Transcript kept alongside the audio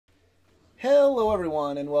Hello,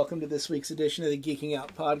 everyone, and welcome to this week's edition of the Geeking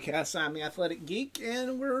Out podcast. I'm the Athletic Geek,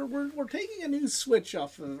 and we're taking a new switch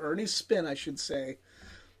off of, or a new spin, I should say,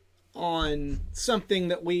 on something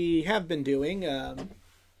that we have been doing.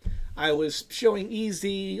 I was showing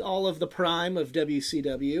Easy all of the prime of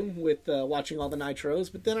WCW with watching all the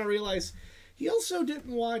Nitros, but then I realized he also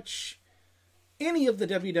didn't watch any of the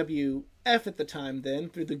WWF at the time. Then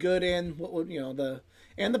through the good and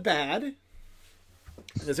the bad.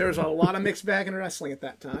 Because there was a lot of mixed bag in wrestling at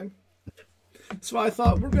that time. So I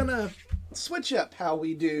thought we're going to switch up how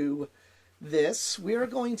we do this. We are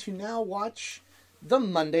going to now watch the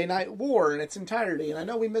Monday Night War in its entirety. And I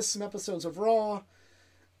know we missed some episodes of Raw.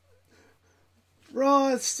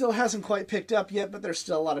 Raw still hasn't quite picked up yet, but there's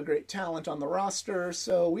still a lot of great talent on the roster.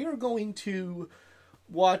 So we are going to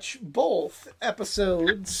watch both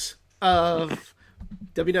episodes of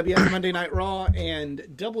WWF Monday Night Raw and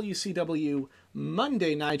WCW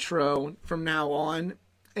Monday Nitro from now on.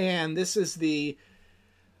 And this is the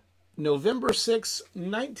November 6,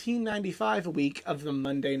 1995 week of the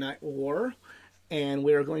Monday Night War. And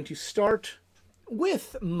we are going to start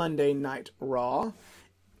with Monday Night Raw.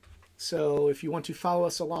 So if you want to follow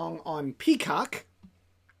us along on Peacock,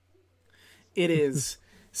 it is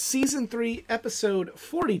Season 3, Episode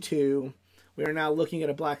 42. We are now looking at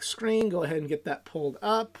a black screen. Go ahead and get that pulled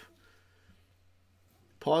up.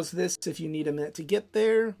 Pause this if you need a minute to get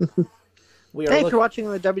there. Thanks for watching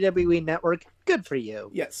on the WWE Network. Good for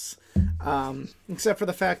you. Yes. Except for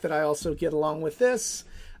the fact that I also get along with this,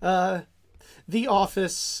 The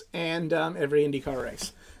Office, and every IndyCar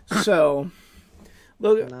race. So,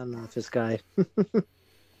 look. I'm an Office guy.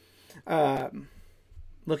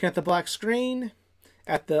 Looking at the black screen,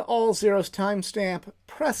 at the all zeros timestamp,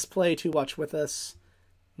 press play to watch with us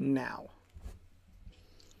now.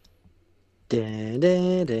 Dun,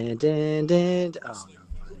 dun, dun, dun, dun.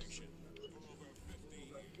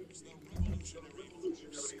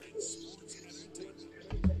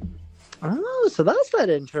 Oh, so that's that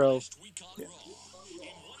intro.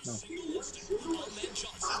 Yeah.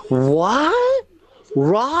 What?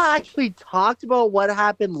 Raw actually talked about what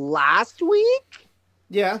happened last week?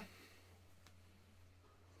 Yeah.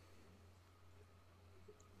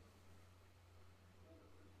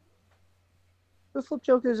 The flip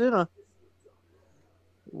Yokozuna.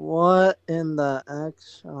 What in the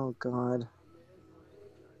X? Oh, God.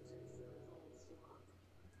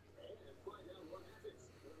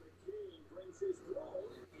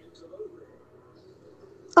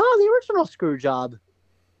 Oh, the original screw job.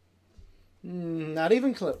 Not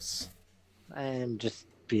even close. I'm just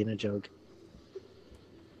being a joke.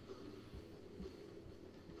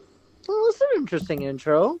 Well, it's an interesting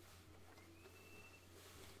intro.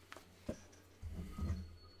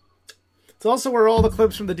 It's also where all the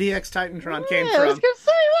clips from the DX Titantron came from. I was going to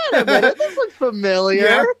say that a minute. This looks familiar.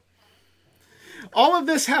 Yeah. All of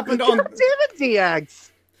this happened on... God damn it, DX.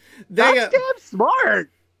 That's damn smart.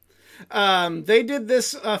 They did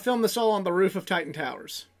this, filmed this all on the roof of Titan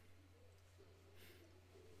Towers.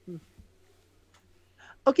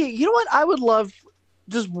 Okay, you know what? I would love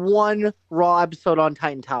just one Raw episode on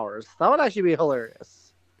Titan Towers. That would actually be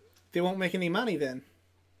hilarious. They won't make any money then.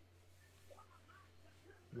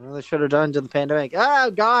 Well, they should have done to the pandemic. Oh,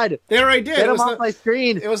 God. They already did. Get him off my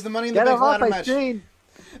screen. It was the Money in the Bank ladder match. Screen.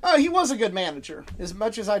 Oh, he was a good manager. As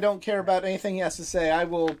much as I don't care about anything he has to say, I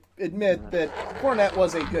will admit that Cornette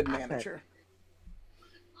was a good manager.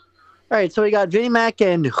 All right, so we got Vinnie Mac,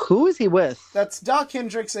 and who is he with? That's Doc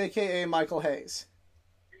Hendricks, a.k.a. Michael Hayes.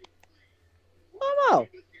 Oh, no.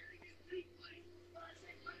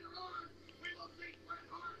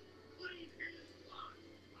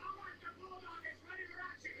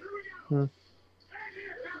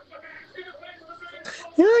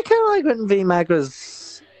 Yeah, I kind of like when Vinnie Mac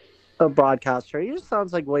was a broadcaster. He just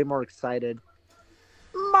sounds like way more excited.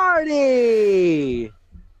 Marty!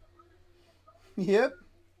 Yep.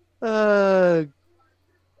 God,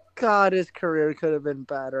 his career could have been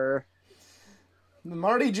better. The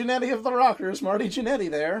Marty Jannetty of the Rockers, Marty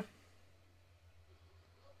Jannetty there.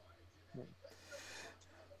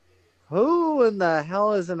 Who in the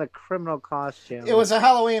hell is in a criminal costume? It was a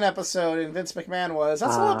Halloween episode, and Vince McMahon was.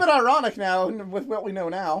 That's a little bit ironic now, with what we know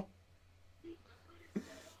now.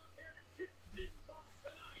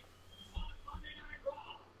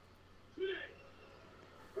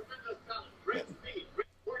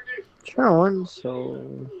 Sure,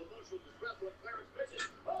 so...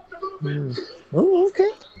 Oh, okay.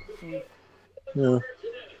 Yeah.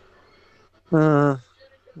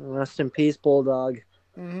 Rest in peace, Bulldog.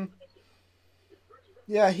 Mm-hmm.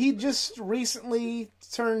 Yeah, he just recently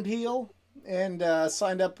turned heel and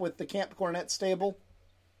signed up with the Camp Cornette stable.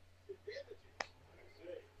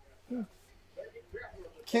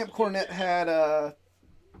 Camp Cornette had,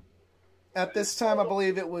 at this time, I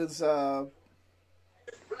believe it was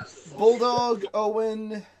Bulldog,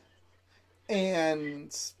 Owen, and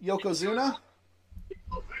Yokozuna.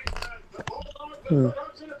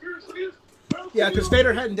 Yeah, because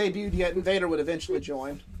Vader hadn't debuted yet, and Vader would eventually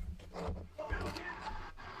join.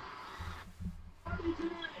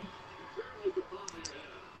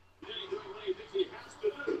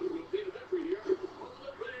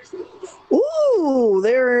 Ooh,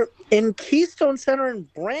 they're in Keystone Center in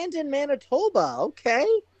Brandon, Manitoba. Okay.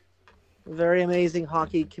 Very amazing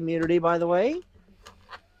hockey community, by the way.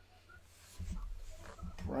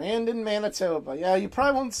 Brandon, Manitoba. Yeah, you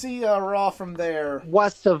probably won't see Raw from there.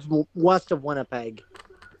 West of Winnipeg.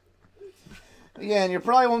 Yeah, and you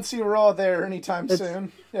probably won't see Raw there anytime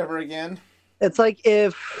soon, ever again. It's like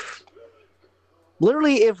if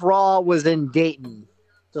Raw was in Dayton,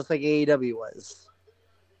 just like AEW was.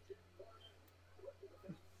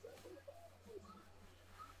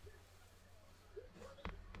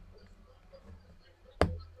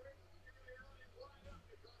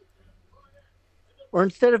 Or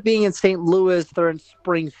instead of being in St. Louis, they're in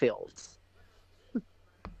Springfield.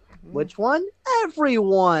 Which one?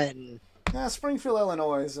 Everyone. Yeah, Springfield,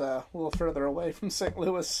 Illinois is a little further away from St.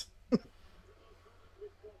 Louis.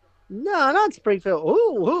 No, not Springfield.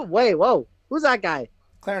 Ooh, wait, whoa. Who's that guy?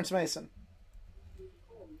 Clarence Mason.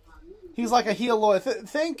 He's like a heel lawyer.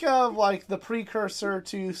 Think of like the precursor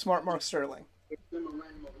to Smart Mark Sterling.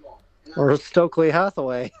 Or Stokely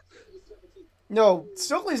Hathaway. No,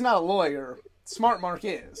 Stokely's not a lawyer. Smart Mark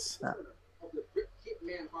is.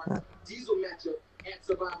 Diesel matchup at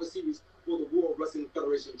Survivor Series for the World Wrestling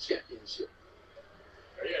Federation Championship.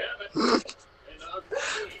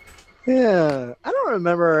 Yeah, I don't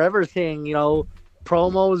remember ever seeing,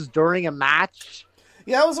 promos during a match.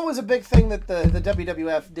 Yeah, that was always a big thing that the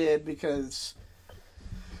WWF did because,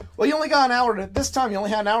 well, you only got an hour this time you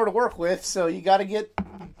only had an hour to work with, so you got to get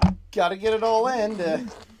it all in.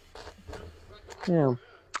 Yeah.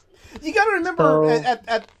 You got to remember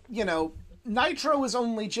at Nitro is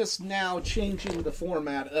only just now changing the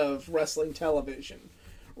format of wrestling television.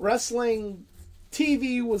 Wrestling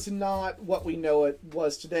TV was not what we know it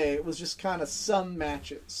was today. It was just kind of some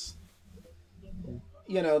matches.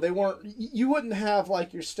 They weren't. You wouldn't have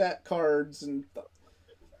like your stat cards and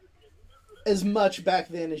as much back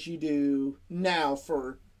then as you do now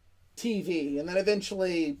for TV. And then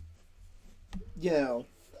eventually,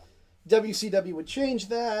 WCW would change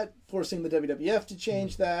that, forcing the WWF to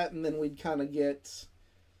change that, and then we'd kind of get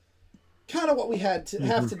what we have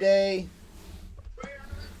today.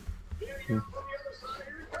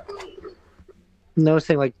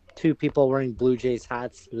 Noticing like two people wearing Blue Jays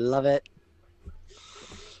hats. Love it.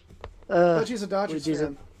 Butchie's a Dodgers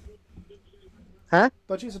fan. Huh?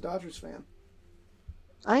 Butchie's a Dodgers fan.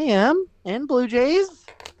 I am. And Blue Jays.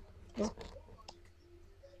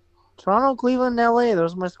 Toronto, Cleveland, LA.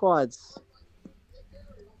 Those are my squads.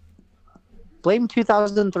 Blame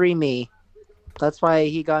 2003 me. That's why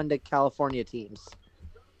he got into California teams.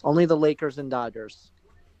 Only the Lakers and Dodgers.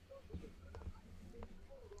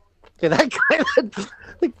 Okay, that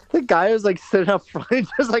guy, the guy was like sitting up front,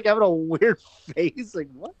 just like having a weird face. Like,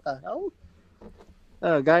 what the hell?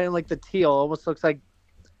 A guy in like the teal almost looks like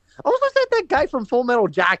that guy from Full Metal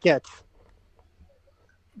Jacket.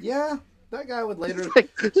 Yeah, that guy would later.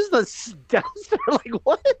 Just a stelzer. Like,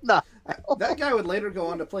 what in the hell? That guy would later go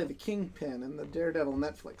on to play the Kingpin in the Daredevil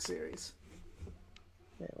Netflix series.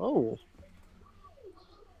 Oh.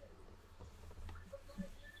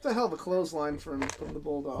 It's a hell of a clothesline from the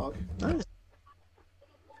Bulldog. Nice.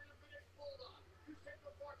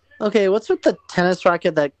 Okay, what's with the tennis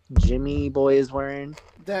racket that Jimmy Boy is wearing?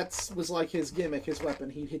 That was like his gimmick, his weapon.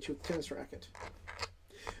 He'd hit you with a tennis racket.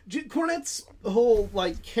 Cornette's whole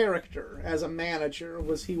character as a manager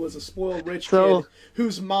was he was a spoiled rich kid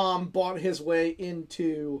whose mom bought his way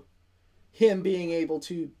into him being able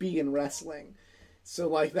to be in wrestling. So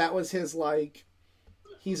that was his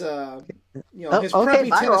he's a his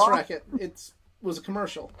preppy tennis racket. It was a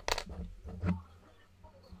commercial.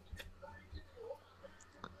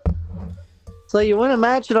 So you win a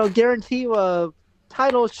match and I'll guarantee you a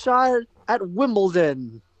title shot at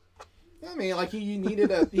Wimbledon. I mean, he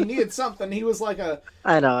needed something. He was like a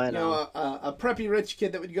preppy rich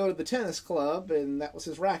kid that would go to the tennis club, and that was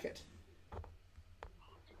his racket.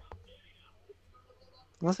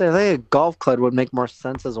 I think a golf club would make more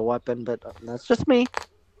sense as a weapon, but that's just me.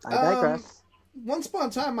 I digress. Once upon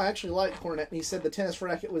a time, I actually liked Cornette, and he said the tennis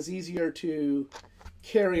racket was easier to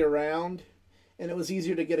carry around, and it was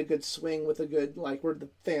easier to get a good swing with a good where the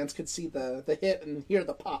fans could see the hit and hear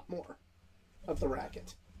the pop more of the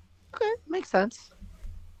racket. Okay, makes sense.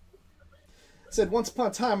 Said once upon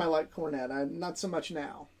a time I liked Cornette. Not so much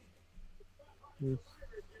now. Hmm.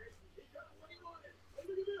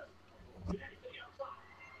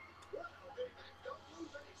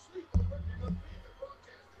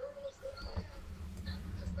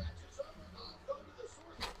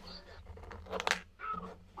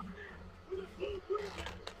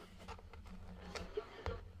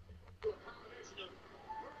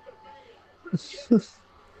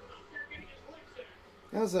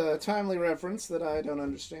 That was a timely reference that I don't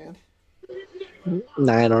understand.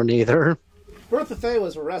 No, I don't either. Bertha Faye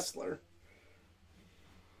was a wrestler.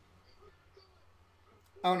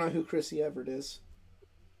 I don't know who Chrissy Everett is.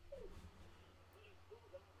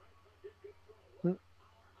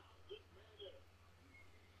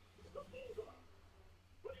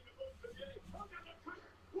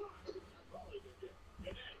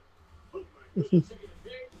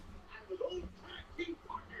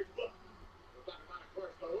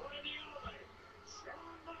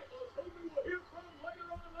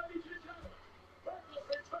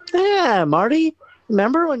 Yeah, Marty.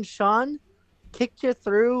 Remember when Sean kicked you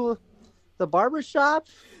through the barbershop?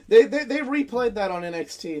 They replayed that on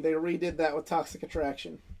NXT. They redid that with Toxic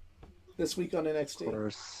Attraction this week on NXT. Of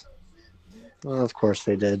course. Well, of course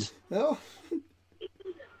they did. No.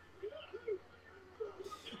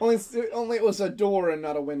 Only it was a door and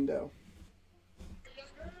not a window.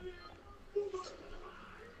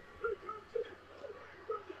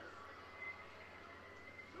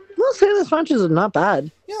 Well, say this match is not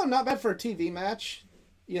bad. Yeah, not bad for a TV match.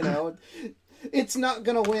 You know, it's not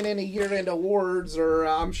going to win any year-end awards, or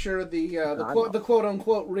I'm sure the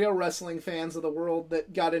quote-unquote real wrestling fans of the world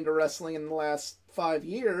that got into wrestling in the last 5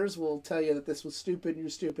 years will tell you that this was stupid. You're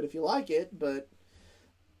stupid if you like it, but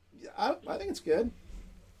I think it's good.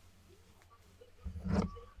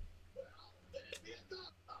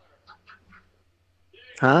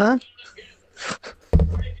 Huh?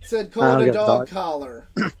 It said call it a dog collar.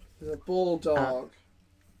 It's a bulldog.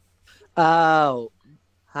 Oh.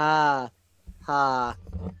 Ha. Ha.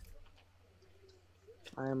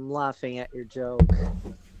 I'm laughing at your joke.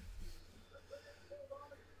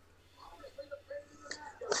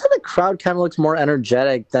 So the crowd kind of looks more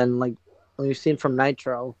energetic than like what we've seen from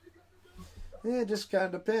Nitro. Yeah, it just kind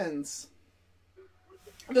of depends.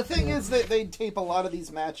 The thing is that they tape a lot of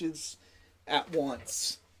these matches at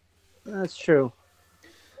once. That's true.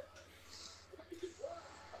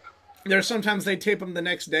 There's sometimes they tape them the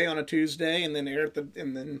next day on a Tuesday and then air it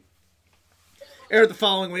the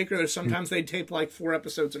following week, or there's sometimes they tape like 4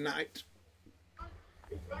 episodes a night.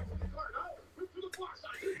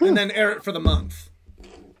 And then air it for the month.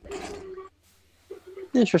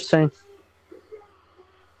 Interesting.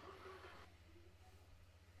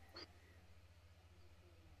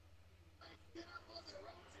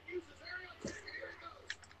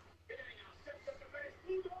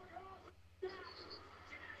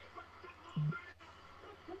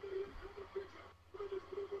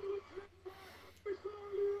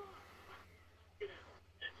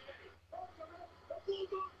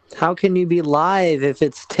 How can you be live if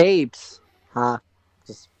it's taped?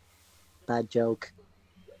 Just bad joke.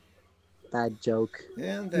 Bad joke.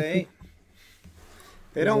 And they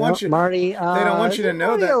don't want you, Marty. they don't want you to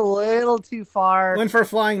know that. A little too far. Went for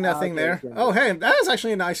flying nothing Okay, there. good. Oh, hey, that was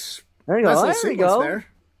actually a nice. There you go. Nice little There you sequence go. there.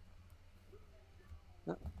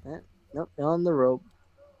 Nope, on the rope.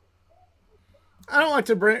 I don't like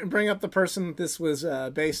to bring up the person that this was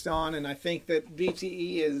based on, and I think that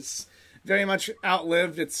BTE is very much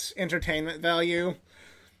outlived its entertainment value.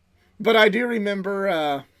 But I do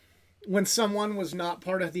remember when someone was not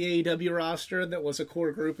part of the AEW roster that was a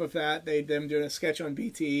core group of that, them doing a sketch on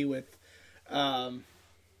BTE with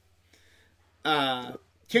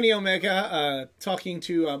Kenny Omega talking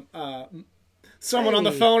to someone on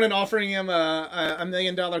the phone and offering him a $1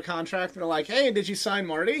 million contract. They're like, "Hey, did you sign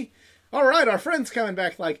Marty?" "All right, our friend's coming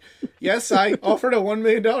back." Like, "Yes, I offered a $1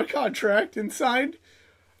 million contract and signed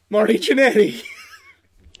Marty Jannetty."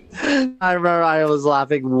 I remember I was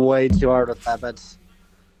laughing way too hard with that, but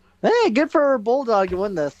hey, good for Bulldog to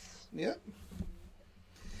win this. Yep.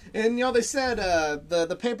 And they said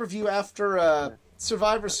the pay-per-view after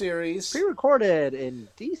Survivor Series Pre-recorded in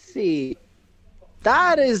DC.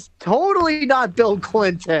 That is totally not Bill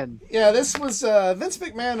Clinton. Yeah, this was Vince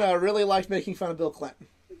McMahon really liked making fun of Bill Clinton.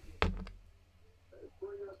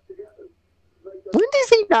 When does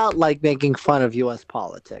he not like making fun of U.S.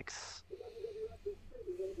 politics?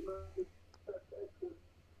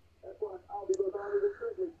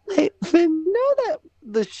 Hey, Vin, know that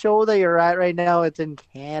the show that you're at right now, it's in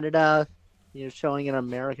Canada. You're showing an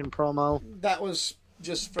American promo. That was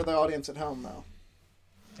just for the audience at home, though.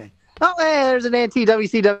 Okay. Oh, hey, there's an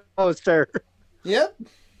anti-WCW poster. Yep.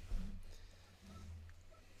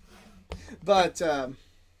 But,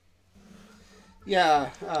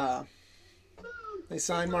 they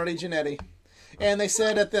signed Marty Jannetty. And they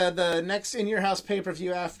said at the next In Your House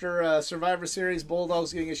pay-per-view after Survivor Series,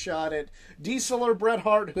 Bulldog's getting a shot at Diesel or Bret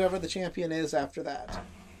Hart, whoever the champion is after that.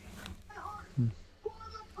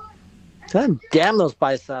 God damn those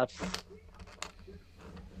biceps.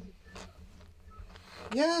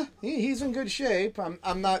 Yeah, he's in good shape.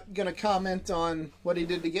 I'm not going to comment on what he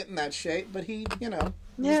did to get in that shape, but he, he's there.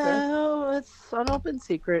 Yeah, it's an open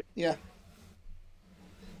secret. Yeah.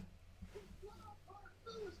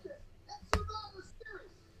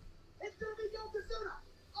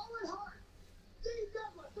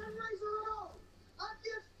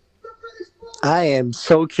 I am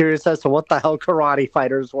so curious as to what the hell karate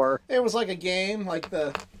fighters were. It was like a game,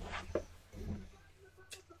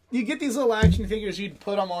 you get these little action figures, you'd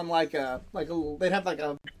put them on they'd have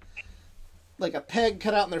like a peg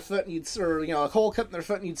cut out in their foot, and a hole cut in their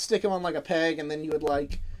foot, and you'd stick them on like a peg, and then you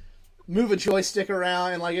would move a joystick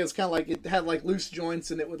around, and it was kind of like it had loose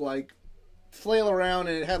joints, and it would flail around,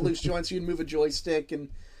 and it had loose joints. So you'd move a joystick, and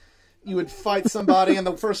you would fight somebody, and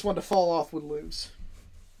the first one to fall off would lose.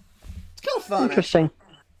 It's kind of fun. Interesting.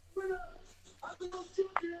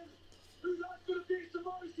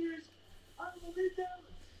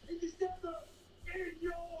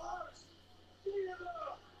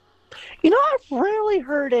 You know, I've rarely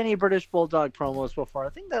heard any British Bulldog promos before. I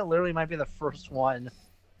think that literally might be the first one.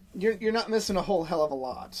 You're not missing a whole hell of a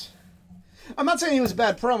lot. I'm not saying he was a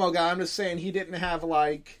bad promo guy. I'm just saying he didn't have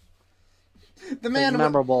the man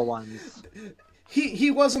memorable ones.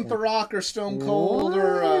 He wasn't The Rock or Stone Cold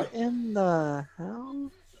what in the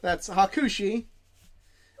hell? That's Hakushi,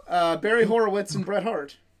 Barry Horowitz, and Bret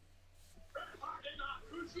Hart.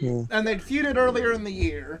 Yeah. And they'd feuded earlier in the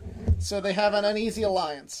year, so they have an uneasy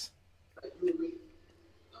alliance.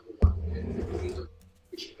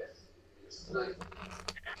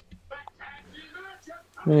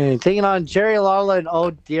 Taking on Jerry Lawler, and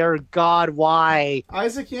oh dear God, why?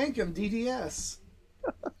 Isaac Yankem, DDS.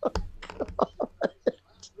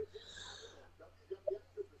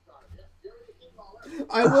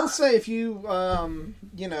 I will say, if you, Eagle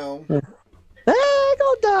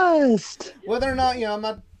Dust! whether or not, I'm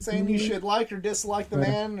not saying you should like or dislike the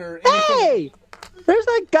man or anything. Hey! There's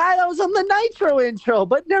that guy that was on the Nitro intro,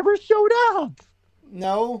 but never showed up!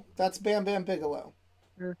 No, that's Bam Bam Bigelow.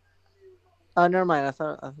 Oh, never mind. I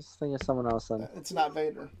was thinking of someone else then. It's not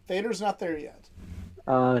Vader. Vader's not there yet.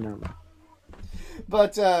 Oh, never mind.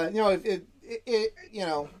 But,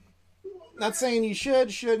 not saying you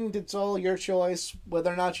shouldn't. It's all your choice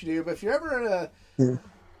whether or not you do. But if you're ever at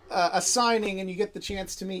a signing and you get the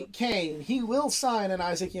chance to meet Kane, he will sign an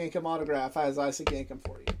Isaac Yankem autograph as Isaac Yankem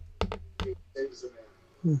for you.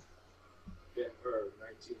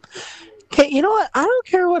 Okay, you know what? I don't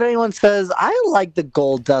care what anyone says. I like the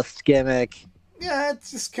Gold Dust gimmick. Yeah,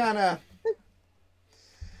 it's just kind of...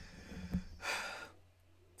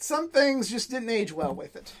 Some things just didn't age well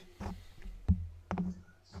with it.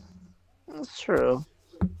 That's true.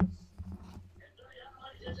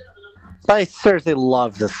 I seriously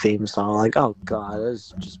love the theme song. Oh god,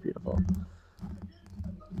 it's just beautiful.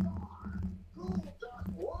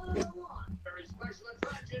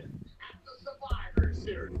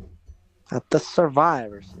 At the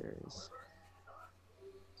Survivor Series.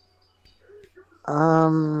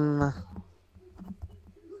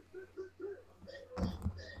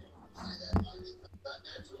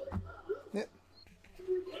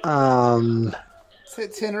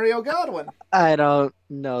 It's Henry O'Godwin. I don't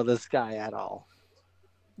know this guy at all.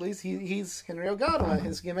 At least he's Henry O'Godwin.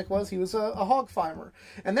 His gimmick was he was a hog farmer.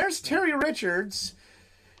 And there's Terry Richards.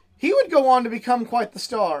 He would go on to become quite the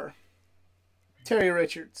star. Terry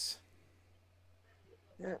Richards.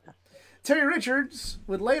 Yeah. Terry Richards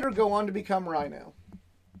would later go on to become Rhino.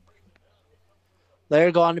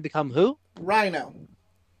 Later go on to become who? Rhino.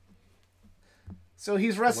 So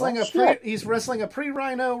he's wrestling he's wrestling a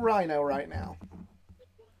pre-Rhino Rhino right now.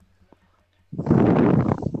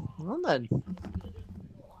 Well then.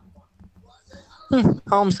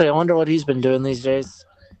 Helmsley, I wonder what he's been doing these days.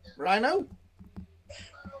 Rhino?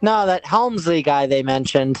 No, that Helmsley guy they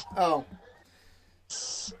mentioned. Oh.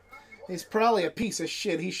 He's probably a piece of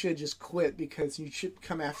shit. He should just quit because you should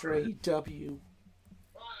come after AEW.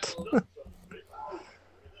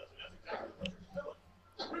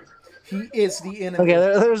 He is the enemy. Okay,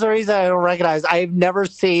 there's a reason I don't recognize. I've never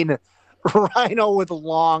seen Rhino with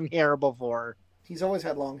long hair before. He's always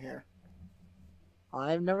had long hair.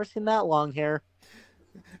 I've never seen that long hair.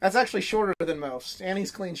 That's actually shorter than most, and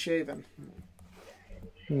he's clean shaven.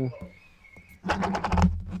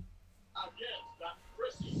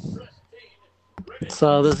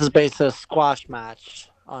 So this is basically a squash match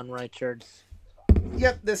on Richards.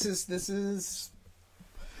 Yep, this is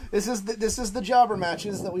the jobber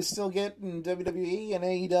matches that we still get in WWE and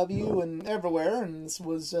AEW and everywhere. And this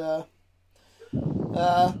was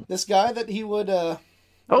this guy that he would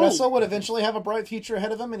wrestle would eventually have a bright future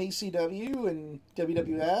ahead of him in ECW and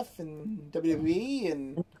WWF and WWE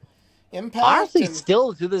and Impact. Honestly, and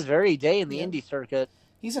still to this very day in the indie circuit.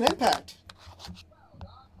 He's an Impact.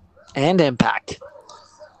 And Impact.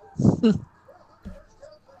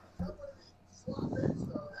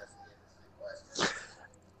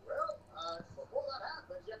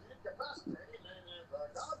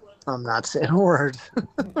 I'm not saying a word.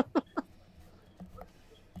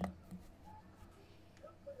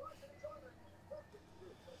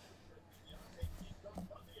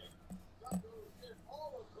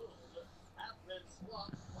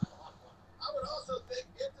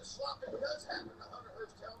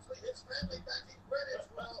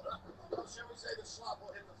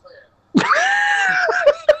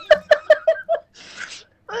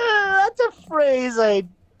 That's a phrase I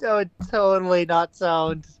would totally not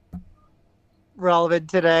sound relevant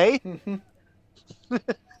today.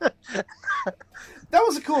 That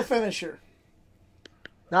was a cool finisher.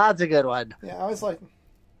 That's a good one. Yeah, I was like,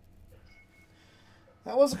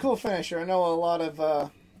 that was a cool finisher. I know a lot of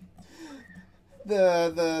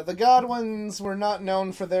the Godwins were not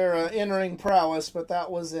known for their in-ring prowess, but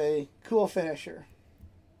that was a cool finisher.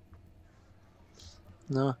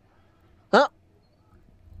 No. Oh.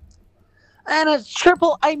 And it's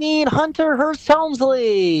Hunter Hearst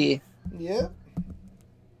Helmsley. Yep.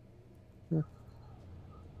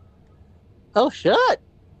 Oh, shit.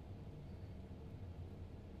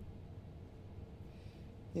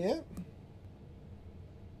 Yep.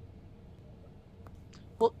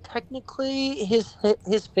 Well, technically, his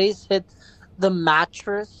face hit the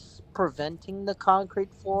mattress, preventing the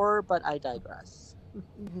concrete floor, but I digress.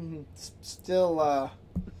 Still,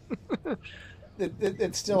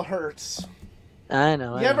 it still hurts. I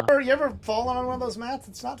know. You ever fallen on one of those mats?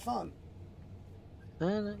 It's not fun. I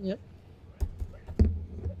know. Yep.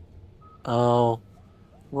 Oh,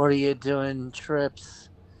 what are you doing, Trips?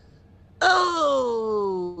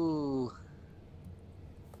 Oh.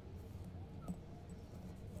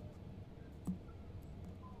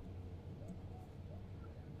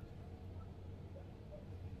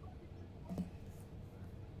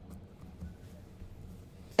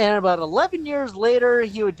 And about 11 years later,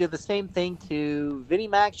 he would do the same thing to Vinnie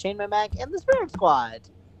Mac, Shane McMahon, and the Spirit Squad.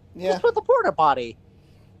 Yeah. Just with the porta potty.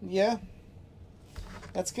 Yeah.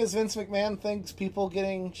 That's because Vince McMahon thinks people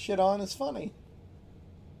getting shit on is funny.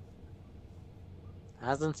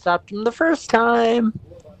 Hasn't stopped him the first time.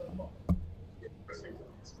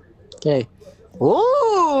 Okay.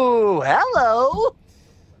 Ooh, hello.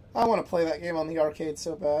 I want to play that game on the arcade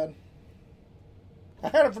so bad. I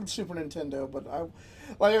had it from Super Nintendo, but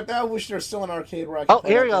I wish there was still an arcade where I could play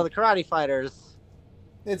here that we go, game. the Karate Fighters.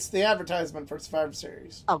 It's the advertisement for Survivor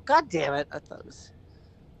Series. Oh, god damn it. I thought it was...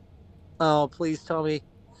 Oh, please tell me.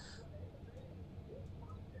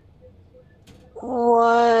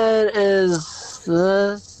 What is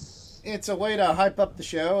this? It's a way to hype up the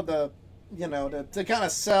show, to kind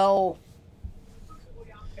of sell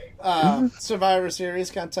Survivor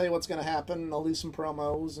Series, kind of tell you what's going to happen. They'll do some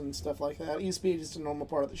promos and stuff like that. It used to be just a normal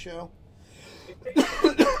part of the show.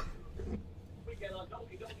 Weekend on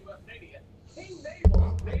WWF Mania, King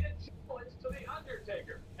Mabel made a challenge to The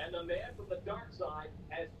Undertaker, and the man from the dark side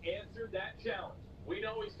has answered that challenge. We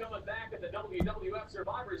know he's coming back at the WWF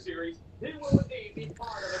Survivor Series. He will indeed be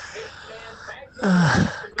part of a 8-man tag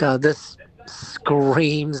team. God, this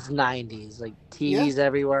screams 90s. Like, TVs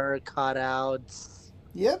everywhere, cutouts.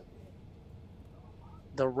 Yep.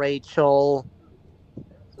 The Rachel.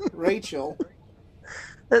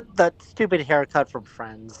 That stupid haircut from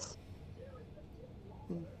Friends.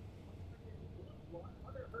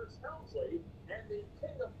 Hunter Hearst Helmsley and the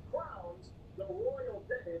King of Crowns, the Royal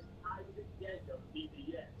Dentist, Isaac Yankum,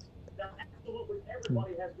 DDS. Now, absolutely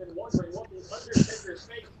everybody has been wondering what the Undertaker's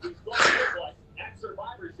face is going to look like at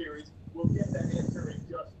Survivor Series. We'll get that answer in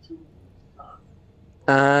just 2 weeks'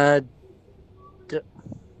 time.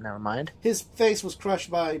 Never mind. His face was crushed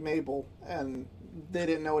by Mabel, and they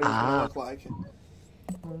didn't know what he was going to look like.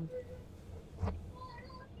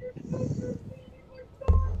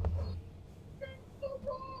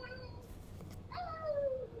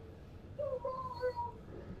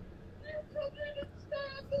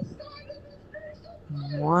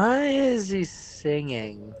 Why is he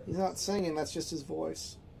singing? He's not singing, that's just his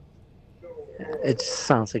voice. It just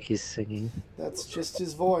sounds like he's singing. That's just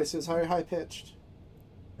his voice. It's very high pitched.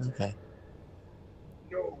 Okay.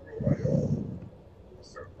 No royal will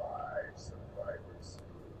survive Survivor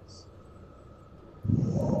Series.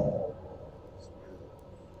 All royals will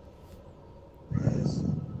rest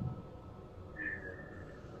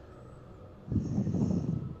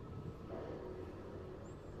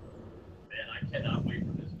Man, I cannot wait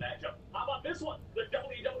for this matchup. How about this one? The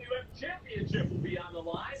WWF Championship will be on the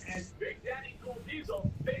line as Big Daddy Cool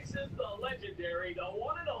Diesel faces the legendary, the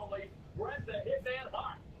one and only Bret the Hitman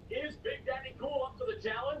Hart. Is Big Daddy Cool up to the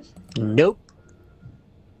challenge? Nope.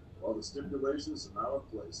 Well, the stipulations are now in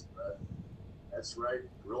place, Brett. That's right.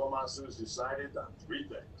 Gorilla Monsoon's decided on 3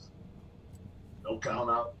 things. No count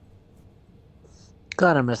out.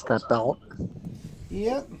 God, I missed that belt.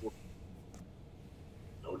 Yep.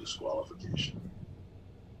 No disqualification.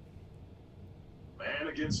 Man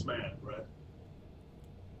against man, Brett.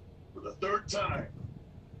 For the 3rd time.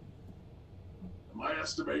 In my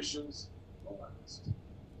estimations, the last.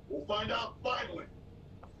 We'll find out finally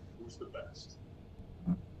who's the best.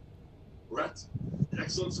 Brett,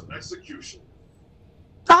 excellence of execution.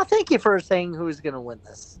 Oh, thank you for saying who's going to win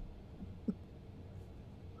this.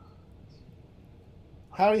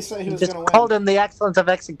 How do you say he You was just going to called win? him the excellence of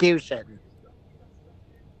execution.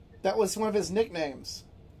 That was one of his nicknames.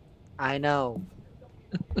 I know.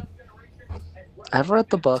 I've read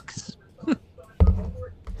the books.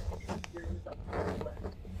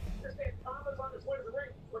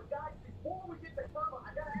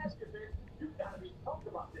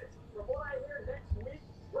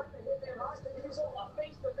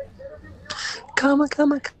 Come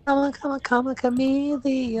on, chameleon.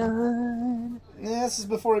 Yeah, this is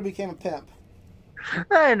before he became a pimp.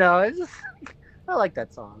 I know. I like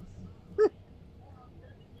that song.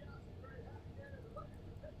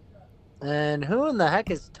 And who in the heck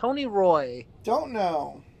is Tony Roy? Don't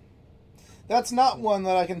know. That's not one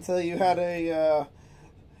that I can tell you had a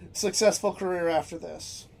successful career after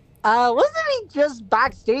this. Wasn't he just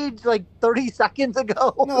backstage like 30 seconds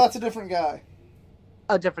ago? No, that's a different guy.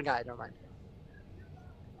 A different guy. Never mind.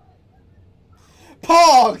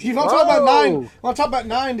 Pog! You want to talk about Whoa! want to talk about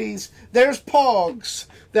 90s? There's Pogs.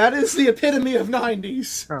 That is the epitome of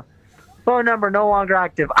 90s. Phone number no longer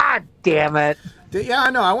active. Ah, damn it. Yeah,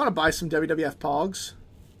 I know. I want to buy some WWF Pogs.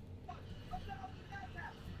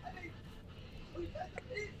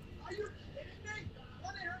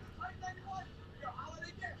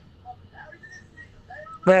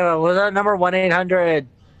 Wait, was that number 1-800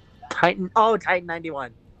 Titan? Oh, Titan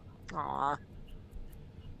 91. Aw.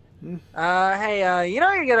 Hey, you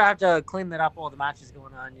know you're gonna have to clean that up while the match is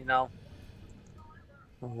going on. You know.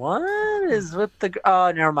 What is with the?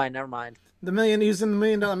 Oh, never mind. He's in the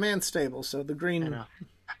 $1 Million Man stable, so the green. I know.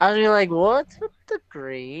 I was gonna be like, what's with the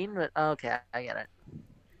green? But okay, I get it.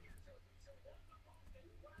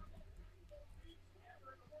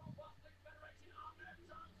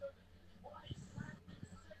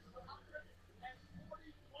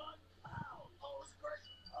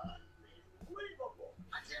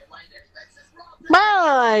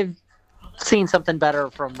 Well, I've seen something better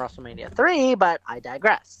from WrestleMania 3, but I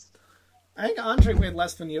digress. I think Andre weighed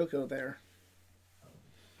less than Yoko there.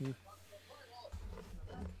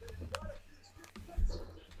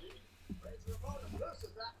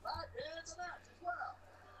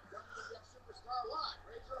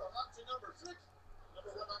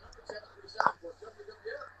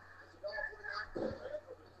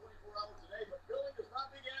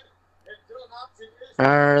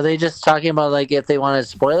 Are they just talking about like if they wanted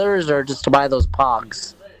spoilers or just to buy those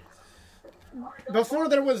pogs? Before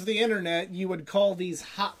there was the internet, you would call these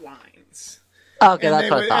hotlines. Okay, And that's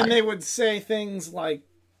what I thought. And they would say things like,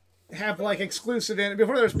 have like exclusive,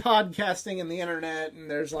 before there's podcasting and the internet, and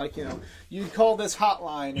there's like, you'd call this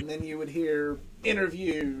hotline, and then you would hear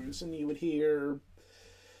interviews, and you would hear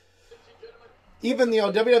even,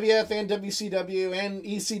 WWF and WCW and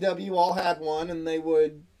ECW all had one, and they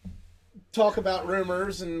would talk about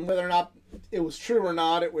rumors, and whether or not it was true or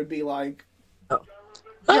not, it would be like,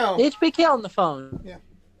 HBK on the phone. Yeah.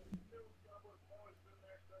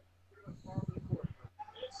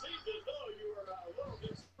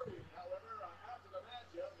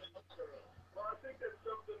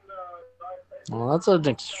 Well, that's an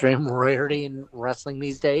extreme rarity in wrestling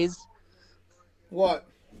these days. What?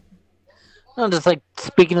 I'm just like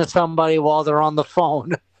speaking to somebody while they're on the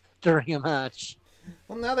phone during a match.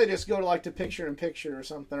 Well, now they just go to like the picture-in-picture or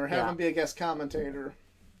something, or have him be a guest commentator.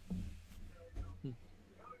 And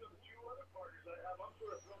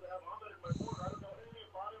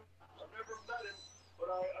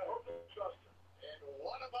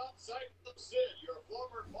what about Cyclone Sid, your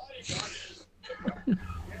former bodyguard, is. Yeah,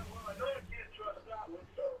 well, I know I can't trust that one,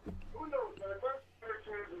 so who knows? But if I'm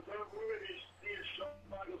Americans and don't move it, he's Shawn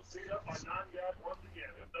Michaels beat up by non-guys once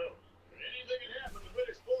again. Who knows? Anything can happen. The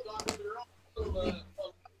British Bulldog, when they're also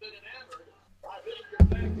a bit enamored, I think your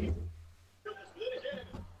tag team could just split again.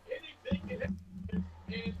 Anything can happen.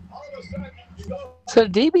 And all of a sudden, you go. So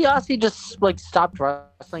DiBiase just like stopped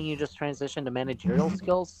wrestling. You just transitioned to managerial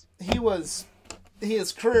skills.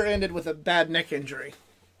 His career ended with a bad neck injury.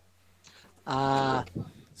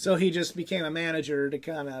 So he just became a manager to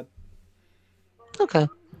kind of, Okay.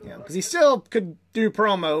 because he still could do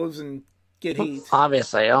promos and get heat.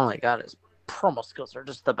 Obviously, oh my god, his promo skills are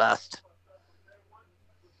just the best.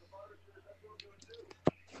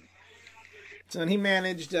 So and he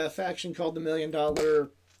managed a faction called the $1 Million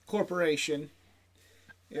Corporation.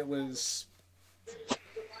 It was.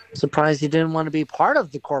 Surprised he didn't want to be part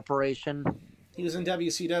of the corporation. He was in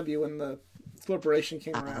WCW when the corporation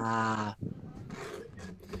came around.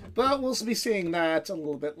 But we'll be seeing that a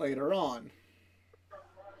little bit later on.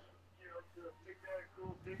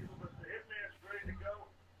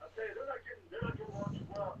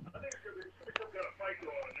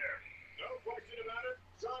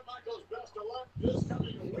 Shawn Michaels, best of luck this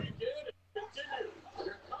coming weekend. Continue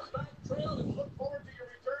your comeback trail and look forward to your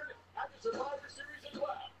return at the Survivor Series as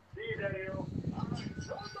well. See you, Daddy-O. All right,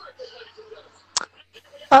 Shawn Michaels, ladies and gentlemen.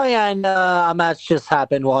 Oh yeah, and a match just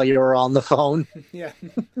happened while you were on the phone. Yeah.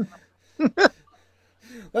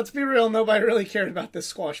 Let's be real, nobody really cared about this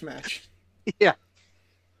squash match. Yeah.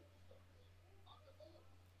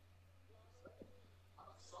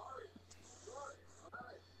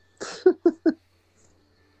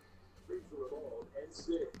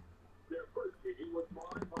 Their first meeting was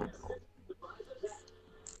marred by a surprise attack.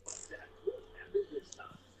 That won't happen this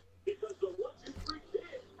time. Because the 1-2-3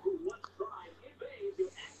 Kid, who once tried in vain to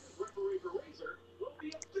act as referee for Razor, will be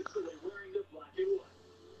officially wearing the black and white.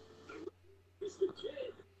 Is the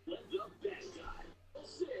Kid, then the bad guy.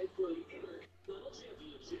 Sid for the Intercontinental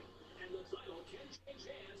Championship. And the title can change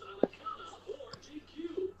hands on a count-out or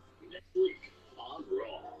GQ. Next week on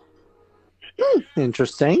Raw.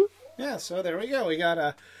 Interesting. Yeah, so there we go. We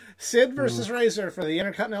got Sid versus Razor for the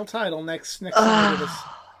Intercontinental title next Sunday. This.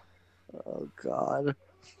 Oh god.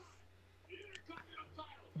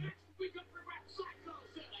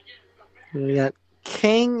 We got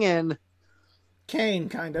King and Kane,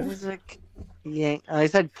 kind of. Yeah, I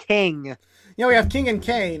said King. Yeah, we have King and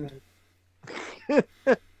Kane.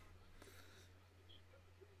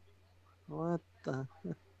 What the?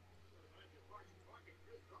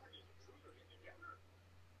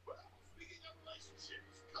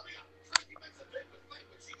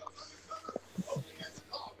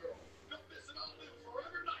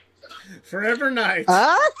 Forever Night.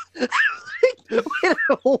 Huh? Wait,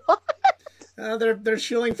 what? They're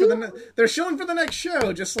shilling for the next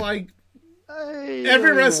show, just like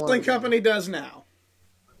every wrestling company does now.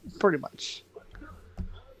 Pretty much.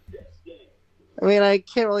 I mean, I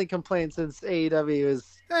can't really complain since AEW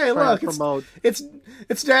is Hey, trying look, to promote. it's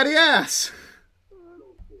Daddy Ass.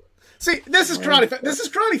 See, this is karate. This is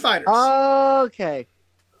Karate Fighters. Okay.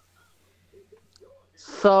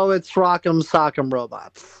 So it's Rock'em Sock'em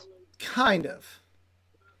Robots. Kind of.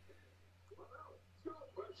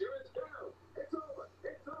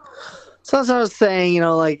 So as I was saying,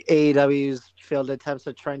 like AEW's failed attempts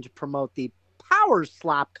at trying to promote the Power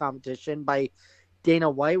Slap competition by Dana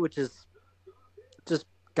White, which is just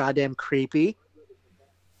goddamn creepy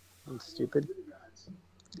and stupid.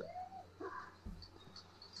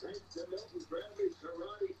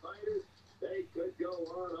 They could go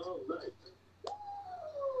on all night.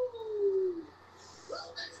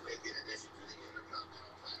 Well, next week, in addition to the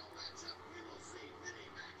Intercontinental title matchup, we will see mini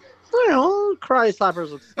matches. Karate Slappers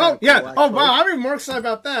looks Oh, kinda yeah. cool, Oh, actually. wow. I'm even more excited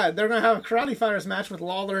about that. They're going to have a Karate Fighters match with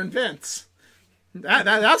Lawler and Vince.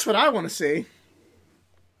 That's what I want to see.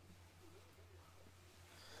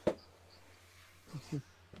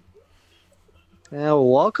 Yeah,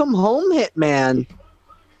 welcome home, Hitman.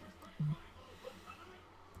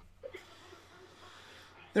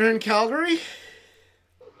 They're in Calgary?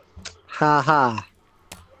 Haha.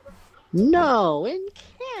 No, in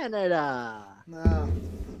Canada. No.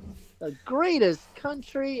 The greatest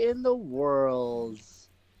country in the world.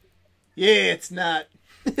 Yeah, it's not.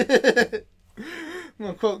 I'm going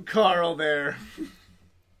to quote Carl there.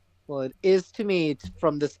 Well, it is to me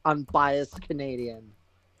from this unbiased Canadian.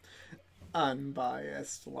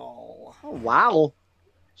 Unbiased, lol. Oh, wow.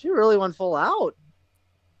 She really went full out.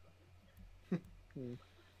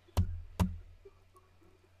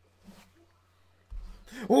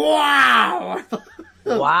 Wow!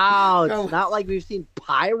 Wow, Oh. it's not like we've seen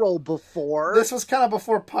pyro before. This was kind of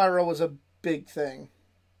before pyro was a big thing.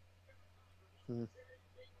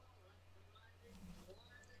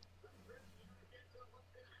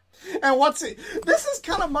 And what's it? This is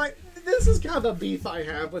kind of the beef I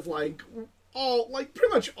have with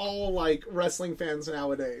pretty much all like wrestling fans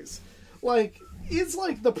nowadays. Like, it's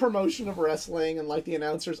like the promotion of wrestling and like the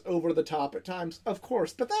announcers over the top at times, of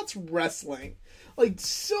course, but that's wrestling. Like,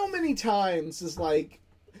 so many times is like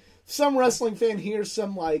some wrestling fan hears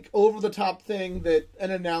some like over the top thing that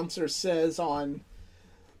an announcer says on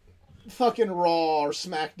fucking Raw or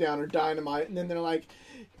SmackDown or Dynamite, and then they're like,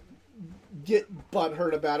 get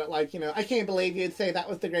butthurt about it, like, you know, I can't believe you'd say that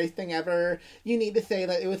was the greatest thing ever. You need to say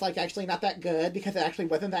that it was like actually not that good because it actually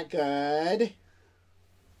wasn't that good.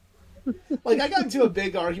 Like, I got into a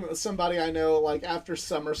big argument with somebody I know like after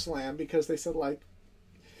SummerSlam because they said like,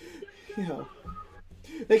 you know,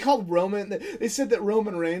 they said that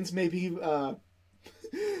Roman Reigns may be Drew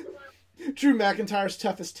McIntyre's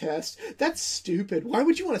toughest test. That's stupid. Why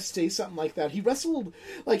would you want to say something like that? He wrestled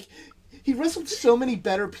so many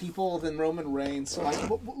better people than Roman Reigns. So, like,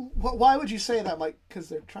 why would you say that? Like, because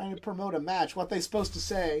they're trying to promote a match. What they supposed to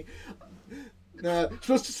say?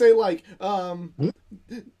 Supposed to say, like,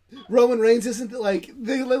 Roman Reigns isn't, like,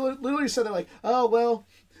 they literally said that, like, oh, well,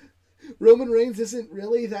 Roman Reigns isn't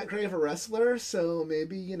really that great of a wrestler, so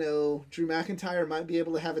maybe, you know, Drew McIntyre might be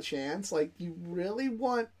able to have a chance. Like, you really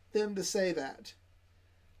want them to say that?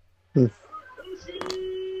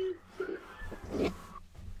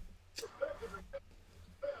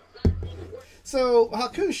 So,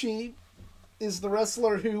 Hakushi is the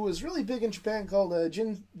wrestler who was really big in Japan called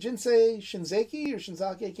Jinsei Shinzaki or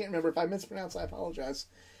Shinzaki. I can't remember. If I mispronounce, I apologize.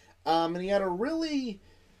 And he had a really,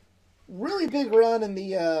 really big run in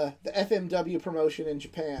the FMW promotion in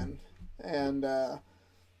Japan. And that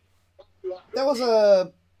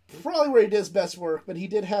was probably where he did his best work, but he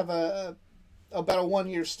did have about a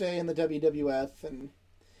 1-year stay in the WWF and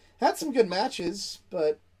had some good matches,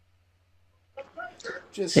 but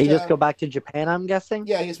Did he just go back to Japan, I'm guessing?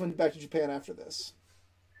 Yeah, he just went back to Japan after this.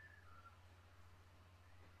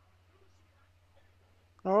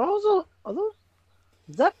 Is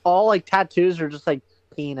that all like tattoos or just like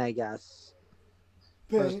paint, I guess?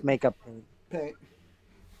 Paint. Or just makeup paint? Paint.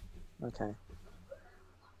 Okay.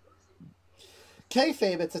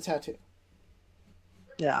 Kayfabe, it's a tattoo.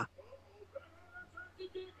 Yeah.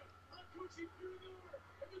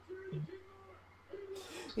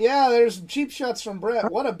 Yeah, there's cheap shots from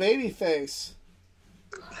Brett. What a baby face.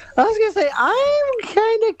 I was going to say, I'm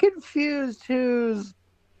kind of confused who's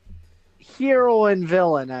hero and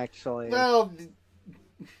villain, actually. Well,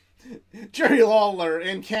 Jerry Lawler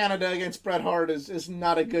in Canada against Bret Hart is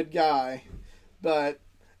not a good guy. But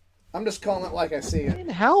I'm just calling it like I see it. I mean,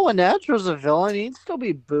 hell, when Edge was a villain, he'd still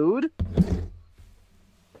be booed.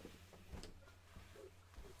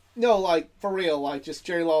 No, like, for real, like, just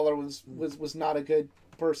Jerry Lawler was not a good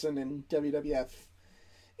person in WWF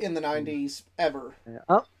in the 90s ever. Yeah.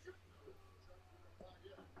 Oh.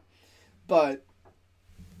 But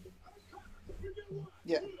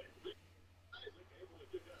yeah,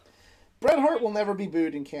 Bret Hart will never be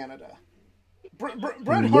booed in Canada.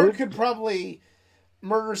 Bret Hart could probably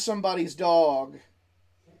murder somebody's dog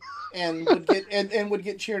and would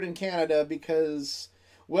get cheered in Canada because,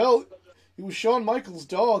 well, it was Shawn Michaels'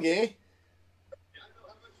 dog, eh?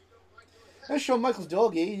 That's Shawn Michaels'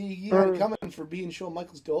 dog, eh? You had it coming for being Shawn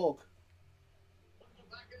Michaels' dog.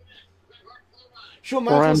 Shawn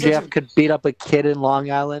Or Michaels MJF could beat up a kid in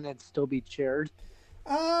Long Island and still be cheered.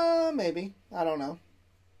 Maybe. I don't know.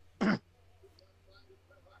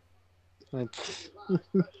 Oh.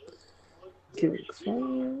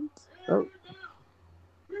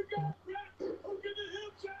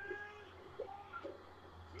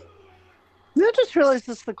 I just realized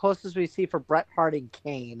this is the closest we see for Bret Hart and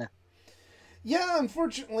Kane. Yeah,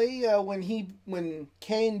 unfortunately, when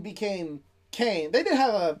Kane became Kane, they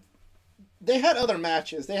had other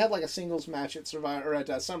matches. They had like a singles match at Survivor or at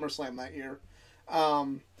SummerSlam that year.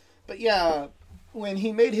 But yeah, when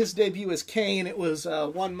he made his debut as Kane, it was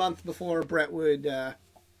 1 month before Bret would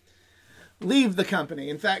leave the company.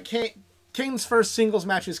 In fact, Kane's first singles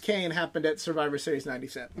match as Kane happened at Survivor Series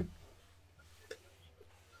 97.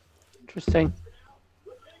 Interesting.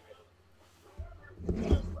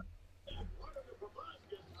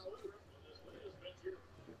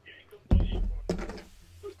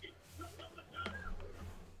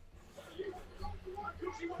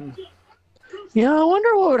 Yeah, I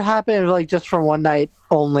wonder what would happen if, like, just for one night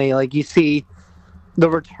only, like, you see the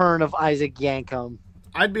return of Isaac Yankem.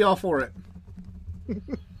 I'd be all for it.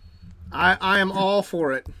 I am all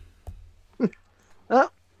for it. Oh,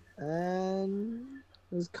 and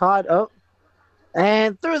was caught. Oh,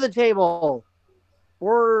 and through the table.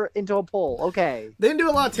 We're into a pole. Okay, They didn't do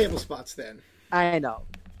a lot of table spots then. I know,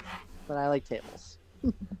 but I like tables.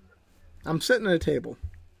 I'm sitting at a table.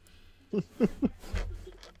 I'm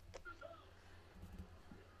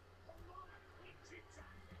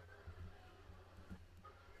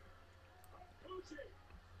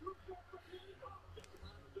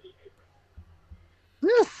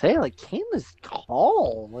gonna say, like, Kane is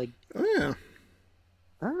tall. Like, Oh, yeah.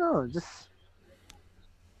 I don't know, just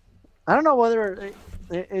I don't know whether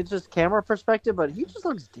it's just camera perspective, but he just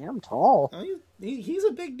looks damn tall. Oh, he's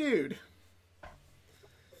a big dude.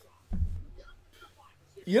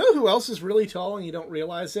 You know who else is really tall and you don't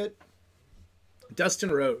realize it?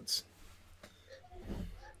 Dustin Rhodes.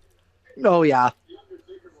 Oh yeah,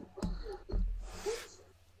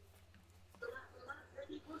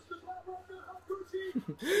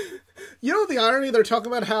 You know the irony? They're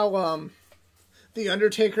talking about how the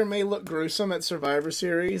Undertaker may look gruesome at Survivor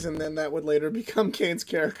Series, and then that would later become Kane's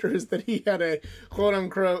character, is that he had a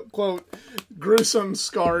quote-unquote quote gruesome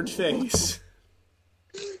scarred face.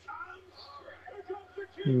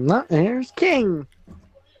 Here's King.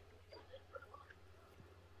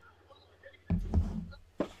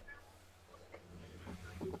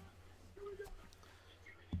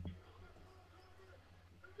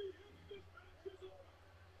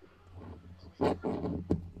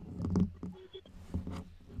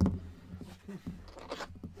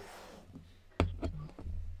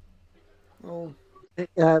 Oh,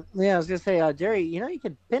 Yeah, I was gonna say, Jerry, you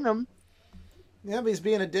could pin him. yeah, but he's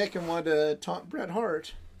being a dick and wanted to taunt Bret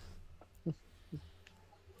Hart.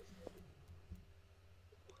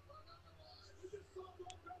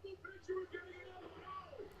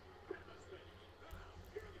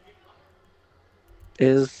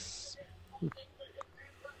 Is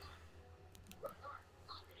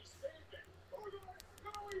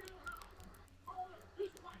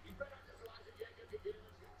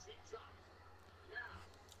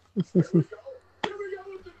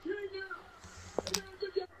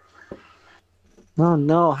oh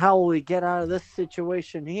no, how will we get out of this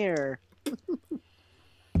situation here?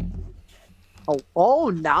 oh,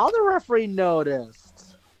 now the referee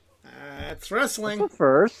noticed. That's wrestling. That's a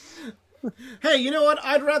first. Hey, you know what?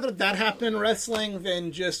 I'd rather that happen in wrestling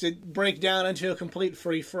than just it break down into a complete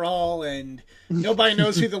free-for-all and nobody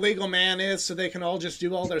knows who the legal man is, so they can all just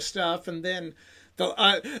do all their stuff, and then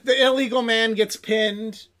the illegal man gets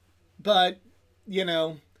pinned, but,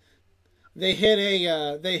 they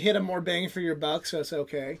hit a more bang for your buck, so it's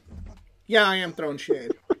okay. Yeah, I am throwing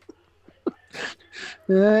shade.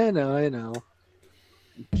 I know.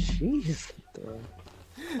 Jeez.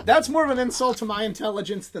 That's more of an insult to my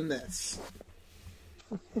intelligence than this.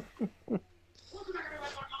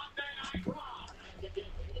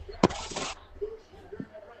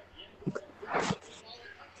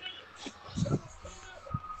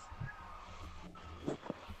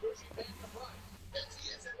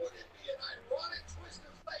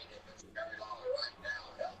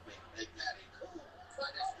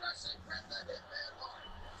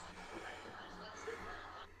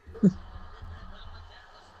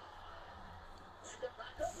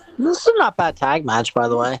 This is not a bad tag match, by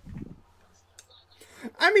the way.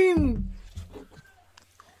 I mean,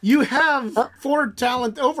 you have four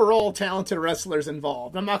overall talented wrestlers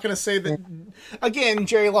involved. I'm not going to say that, again,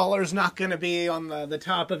 Jerry Lawler's not going to be on the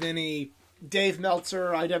top of any Dave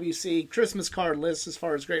Meltzer IWC Christmas card list as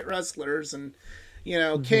far as great wrestlers. And,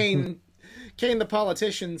 Kane the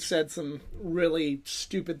politician said some really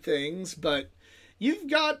stupid things, but you've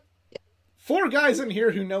got four guys in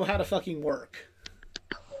here who know how to fucking work.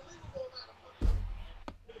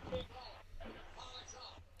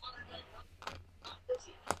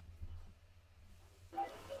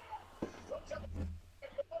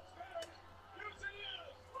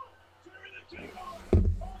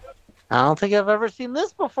 I don't think I've ever seen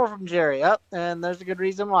this before from Jerry. And there's a good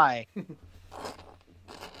reason why.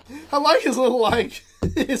 I like his little,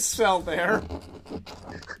 his spell there.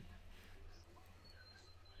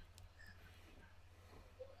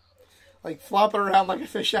 Flopping around like a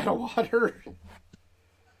fish out of water.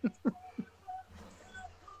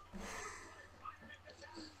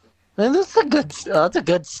 And this is that's a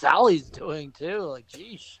good sell he's doing, too.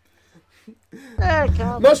 Geesh.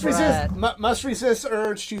 Must resist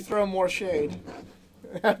urge to throw more shade.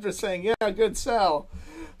 After saying, yeah, good sell.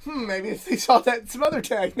 Maybe if they saw that in some other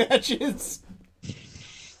tag matches.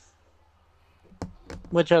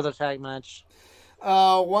 Which other tag match?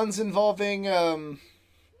 One's involving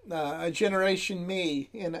a Generation Me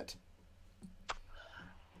in it.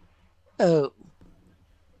 Oh.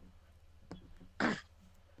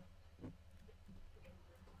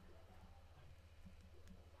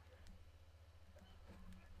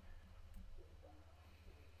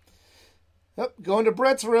 Yep, going to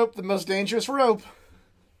Brett's rope, the most dangerous rope.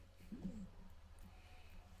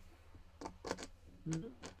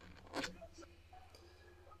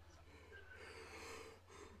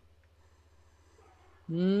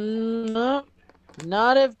 No,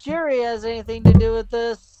 not if Jerry has anything to do with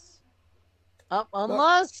this.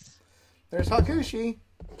 Unless There's Hakushi.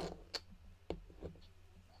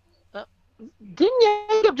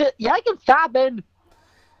 didn't Jacob stop in?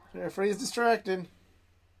 Referee's distracted.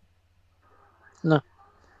 No.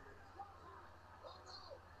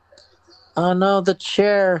 Oh no, the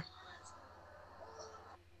chair.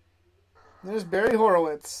 There's Barry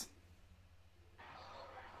Horowitz.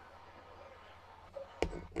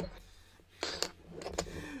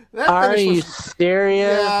 Are you serious?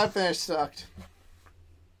 Yeah, that finish sucked.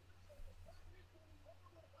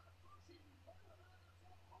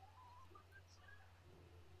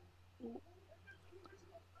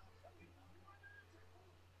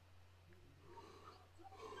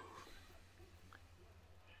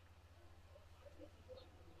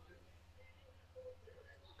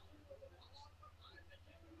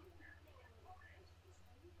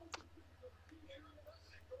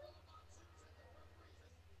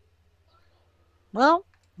 Well,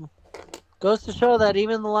 goes to show that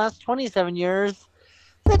even in the last 27 years,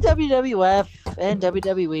 the WWF and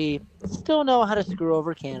WWE still know how to screw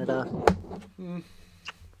over Canada.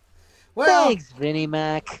 Well, thanks, Vinnie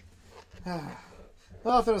Mac.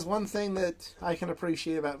 Well, if there's one thing that I can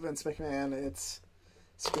appreciate about Vince McMahon, it's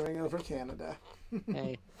screwing over Canada.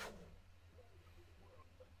 Hey.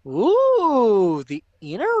 Ooh, the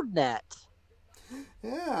internet.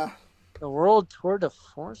 Yeah. The World Tour de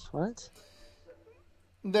Force, what?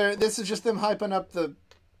 This is just them hyping up the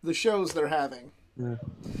shows they're having.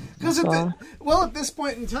 Because at this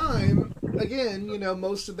point in time, again,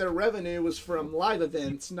 most of their revenue was from live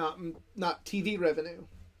events, not TV revenue.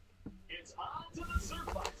 It's on to the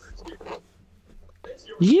Survivors.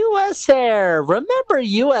 US Air. Remember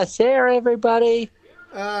US Air, everybody?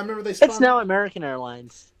 I remember they. It's now American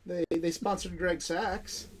Airlines. They sponsored Greg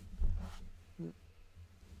Sachs.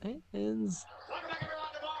 It is.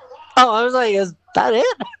 Oh, I was like, is that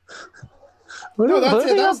it? No, that's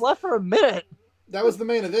it. That was left for a minute. That was the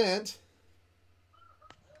main event.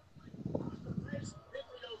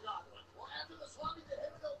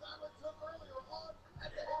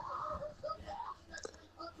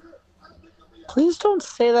 Please don't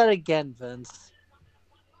say that again, Vince.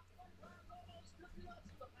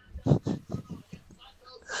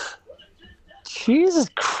 Jesus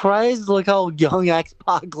Christ, look how young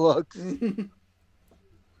X-Pac looks.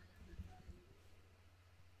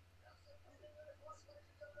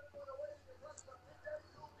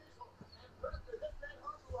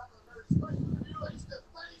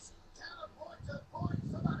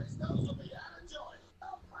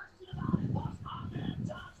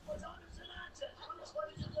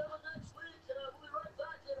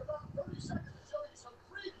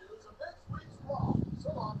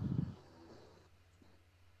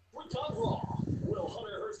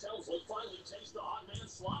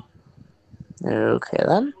 Okay,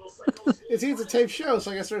 then. It's a taped show,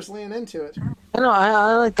 so I guess they're just leaning into it. I know,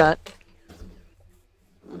 I like that.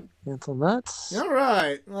 Cancel nuts. All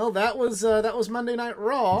right. Well, that was Monday Night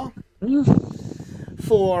Raw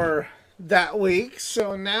for that week.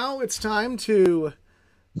 So now it's time to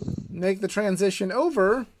make the transition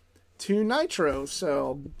over to Nitro.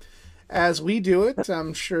 So as we do it,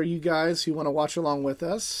 I'm sure you guys who want to watch along with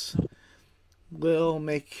us will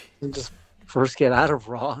just first get out of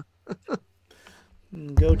Raw.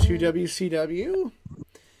 Go to WCW.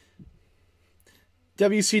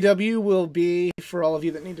 WCW will be, for all of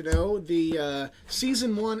you that need to know, the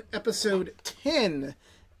Season 1, Episode 10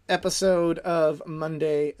 episode of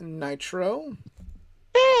Monday Nitro.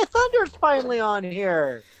 Hey, Thunder's finally on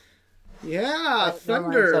here. Yeah,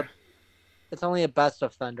 Thunder. It's only a best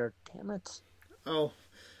of Thunder. Damn it. Oh,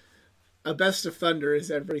 a best of Thunder is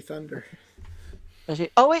every Thunder.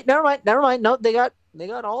 Oh, wait, never mind. No, they got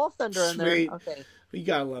all of Thunder in there. Okay. We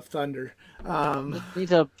gotta love Thunder. Need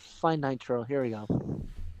to find Nitro. Here we go.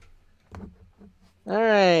 All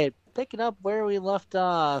right, picking up where we left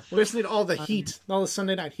off. We just need all the heat, all the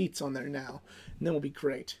Sunday Night Heats on there now, and then we'll be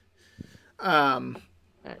great. November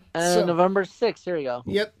 6th. Here we go.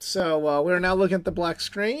 Yep. So we're now looking at the black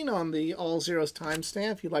screen on the All Zeros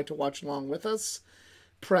timestamp. If you'd like to watch along with us,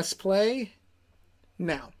 press play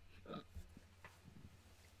now.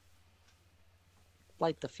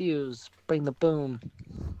 Light the fuse, bring the boom.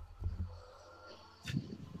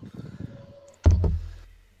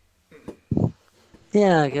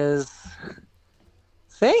 Yeah, because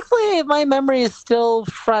thankfully my memory is still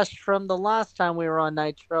fresh from the last time we were on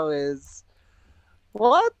Nitro. Is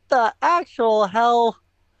What the actual hell?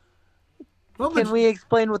 Well, Can we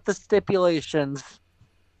explain with the stipulations?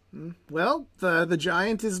 the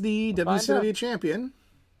Giant is the WCW champion.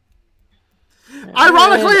 And-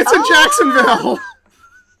 Ironically, it's in Oh! Jacksonville.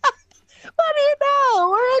 What do you know?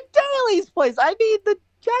 We're at Daly's place. I mean the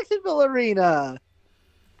Jacksonville Arena.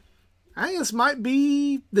 I think this might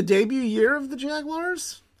be the debut year of the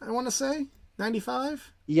Jaguars, I want to say.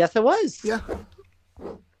 95? Yes, it was. Yeah.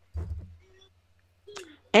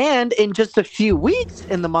 And in just a few weeks,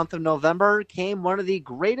 in the month of November, came one of the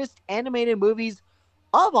greatest animated movies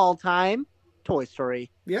of all time, Toy Story.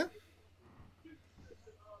 Yeah.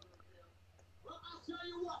 Well, I'll tell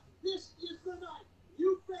you what, this is the night.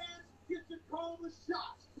 You fans get to call the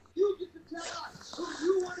shots. You get to tell us who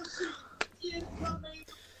you want to see in the main.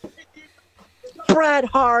 Bret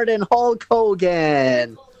Hart and Hulk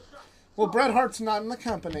Hogan. Well, Bret Hart's not in the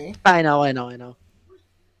company. I know. I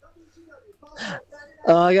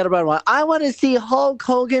got a better one. I want to see Hulk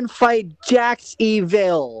Hogan fight Jax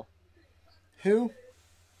Evil. Who?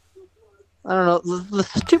 I don't know, the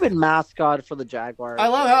stupid mascot for the Jaguars. I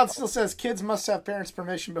love how it still says kids must have parents'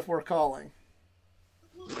 permission before calling.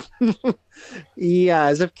 Yeah,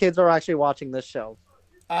 as if kids are actually watching this show.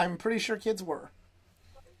 I'm pretty sure kids were.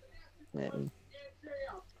 Yeah. And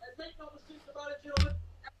make no mistake about it, gentlemen,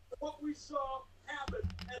 after what we saw happen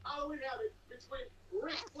at Halloween Havoc between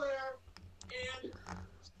Ric Flair and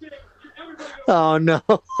Sting, everybody knows Oh no.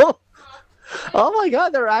 Oh my god,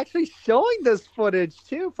 they're actually showing this footage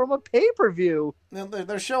too from a pay-per-view.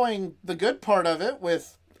 They're showing the good part of it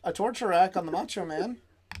with a torture rack on the Macho Man.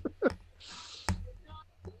 let him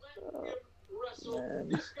wrestle.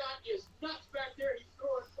 This guy is nuts back there. He's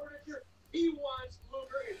throwing furniture. He wants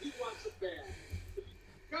Luger and he wants it bad.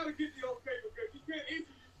 Gotta get the okay because you can't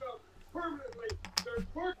injure yourself permanently. There's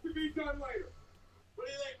work to be done later. What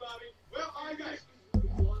do you think, Bobby? Well, I got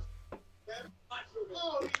that macho man.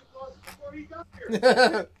 Oh, he lost before he got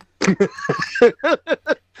here.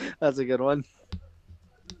 That's a good one.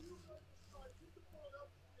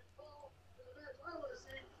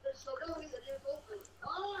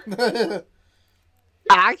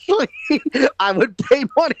 Actually, I would pay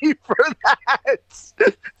money for that.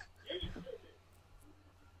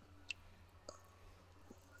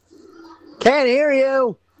 Can't hear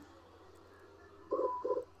you.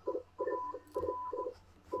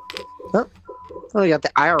 Oh, we got the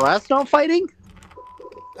IRS now fighting?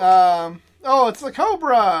 Oh, it's the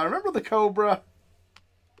Cobra. Remember the Cobra?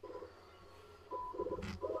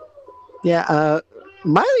 Yeah,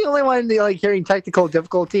 am I the only one like hearing technical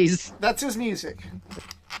difficulties? That's his music.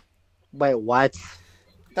 Wait, what?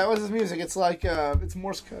 That was his music. It's like, it's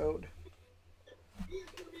Morse code.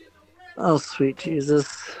 Oh, sweet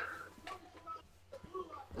Jesus.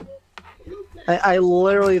 I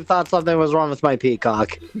literally thought something was wrong with my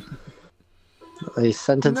peacock. A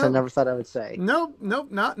sentence I Nope. never thought I would say. Nope,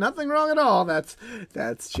 nothing wrong at all.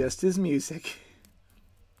 That's just his music.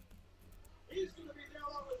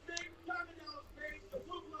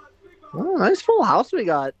 Oh, nice full house we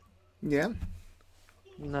got. Yeah.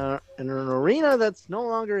 No, in an arena that's no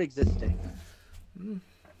longer existing.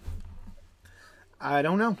 I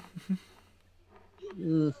don't know.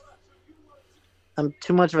 I'm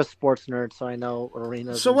too much of a sports nerd, so I know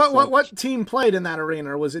arenas. So and what such. team played in that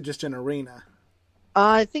arena, or was it just an arena?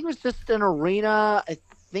 I think it was just an arena. I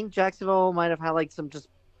think Jacksonville might have had like some just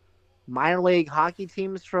minor league hockey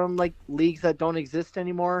teams from like leagues that don't exist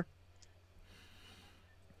anymore.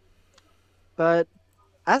 But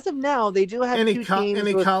as of now, they do have Any two teams.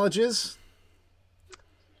 any with- colleges?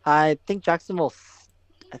 I think Jacksonville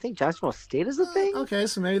State is a thing. Okay,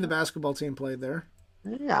 so maybe the basketball team played there.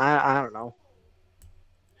 Yeah, I don't know.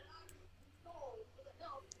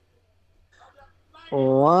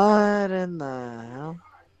 What in the hell?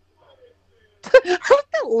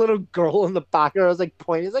 That little girl in the background was like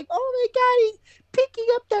pointing. It's like, oh my god, he's picking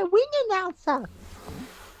up that wing announcer.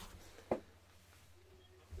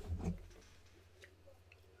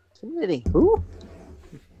 Somebody who?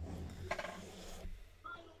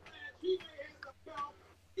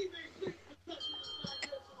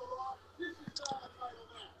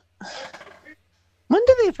 When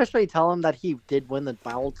did they officially tell him that he did win the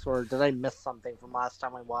belts, or did I miss something from last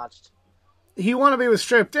time I watched? He wannabe was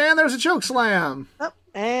stripped, and there's a choke slam. Oh,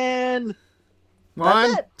 and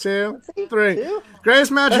One, it. two, That's it. three. Two.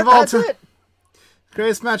 Greatest match of all That's time. it.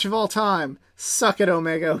 Greatest match of all time. Suck it,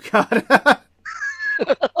 Omega. Oh, God.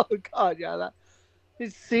 Oh god, yeah. That you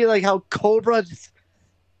see like how Cobra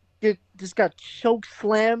just got choke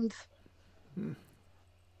slammed.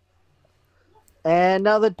 And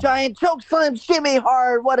now the giant choke slam Jimmy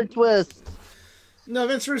Hart. What a twist. No,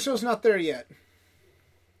 Vince Russo's not there yet.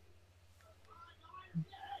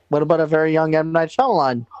 What about a very young M. Night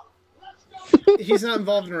Shyamalan? He's not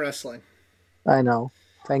involved in wrestling. I know.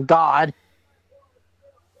 Thank God.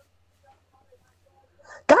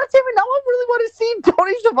 God damn it! Now I really want to see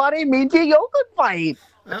Tony Schiavone and Mean Gene Oakland fight.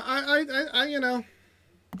 I you know.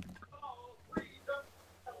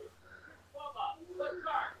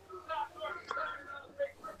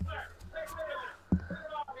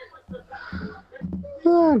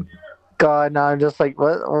 Oh, God, now I'm just like,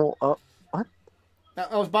 what? What?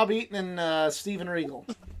 That was Bobby Eaton and Steven Regal.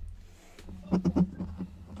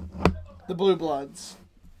 The Blue Bloods.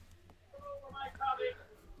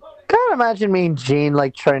 Can't imagine me and Gene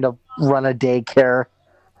like trying to run a daycare.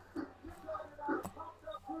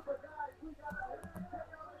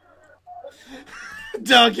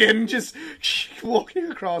 Duggan just walking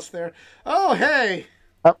across there. Oh, hey.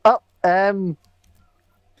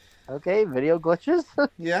 Okay, video glitches.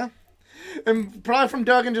 Yeah. And probably from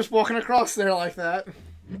Duggan just walking across there like that.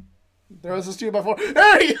 There was this 2x4.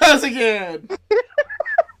 There he goes again.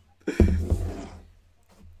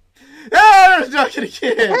 There's Duggan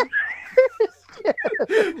again.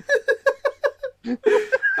 I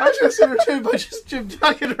was just entertained by just Jim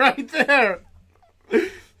Duggan right there.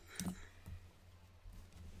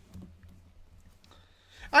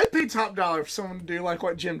 I'd pay top dollar for someone to do like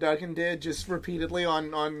what Jim Duggan did, just repeatedly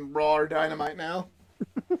on Raw or Dynamite now.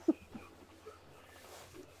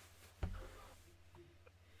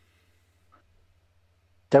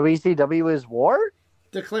 WCW is war?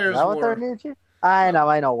 Declares Is that war. what they're new to? I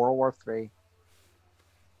know. World War III.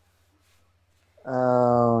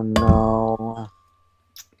 Oh no.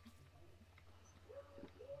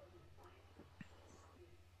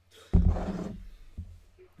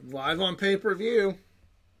 Live on pay-per-view.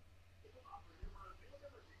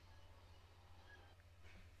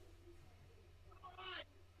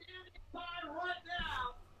 Right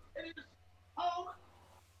now, it is home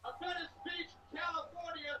of Venice Beach,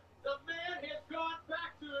 California. The man has gone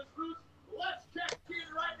back to his roots. Let's check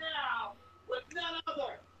in right now with none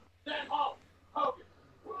other than Hulk Hogan.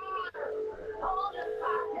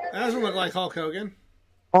 That doesn't look like Hulk Hogan.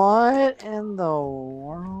 What in the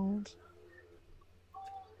world?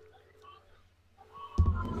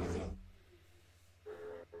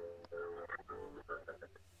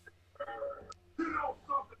 You know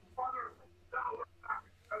something, brother? Now we're back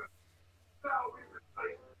together. Now we can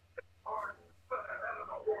face it hard to the head of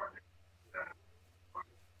the war.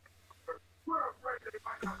 We're afraid they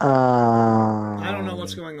might not. I don't know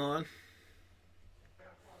what's going on.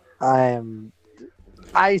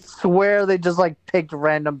 I swear they just like picked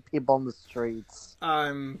random people in the streets.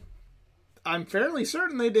 I'm fairly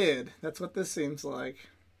certain they did. That's what this seems like.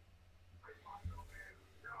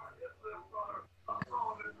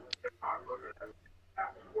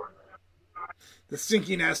 The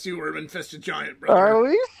stinky, nasty, worm-infested giant, brother. Are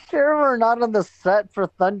we sure we're not on the set for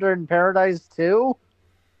Thunder in Paradise 2?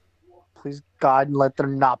 Please, God, let there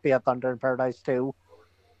not be a Thunder in Paradise 2.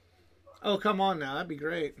 Oh, come on now. That'd be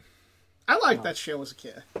great. I liked that show as a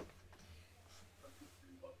kid. I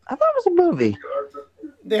thought it was a movie.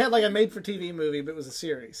 They had like a made-for-TV movie, but it was a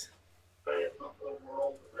series.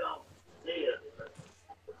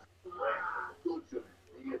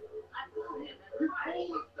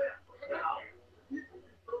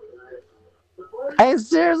 I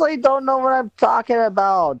seriously don't know what I'm talking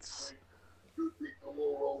about.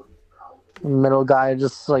 Middle guy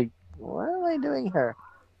just like, what am I doing here?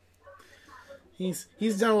 He's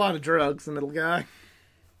done a lot of drugs, the middle guy.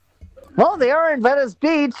 Well, they are in Venice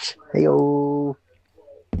Beach. Hey-o.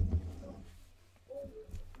 Wait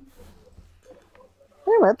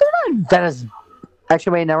a minute, they're not in Venice.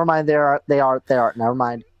 Actually, wait, never mind. They are. Never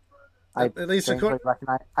mind. At least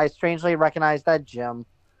I strangely recognize that gym.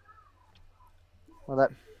 Well,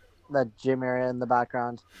 that gym area in the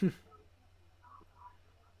background.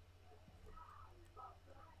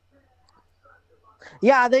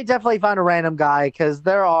 Yeah, they definitely found a random guy because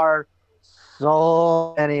there are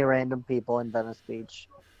so many random people in Venice Beach.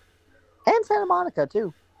 And Santa Monica,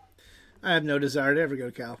 too. I have no desire to ever go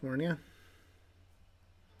to California.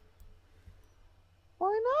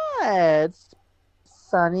 Why not? It's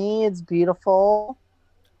sunny. It's beautiful.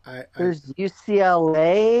 There's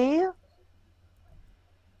UCLA.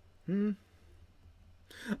 One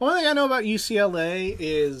thing I know about UCLA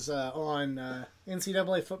is on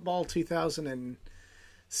NCAA football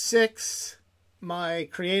 2006, my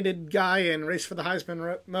created guy in Race for the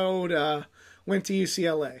Heisman mode went to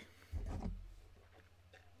UCLA.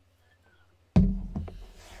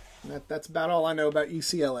 That's about all I know about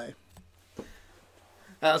UCLA.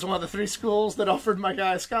 That was one of the 3 schools that offered my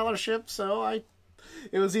guy a scholarship, so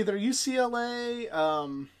it was either UCLA,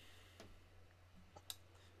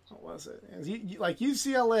 what was it? It was like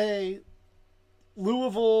UCLA,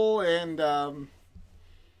 Louisville, and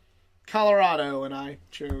Colorado, and I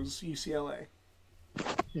chose UCLA.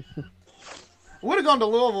 Would have gone to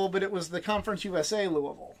Louisville, but it was the Conference USA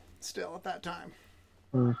Louisville still at that time.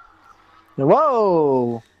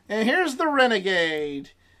 Whoa! And here's the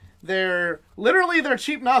Renegade. They're literally their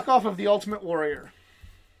cheap knockoff of the Ultimate Warrior.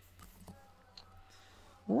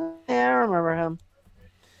 Yeah, I remember him.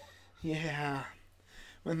 Yeah.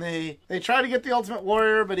 When they tried to get the Ultimate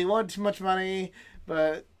Warrior, but he wanted too much money,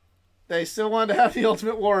 but they still wanted to have the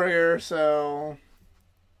Ultimate Warrior, so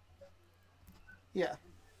yeah.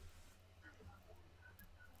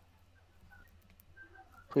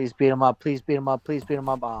 Please beat him up. Please beat him up. Please beat him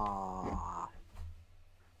up. Aww.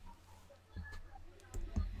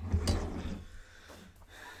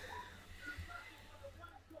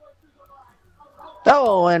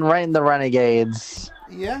 Oh, and right in the Renegades.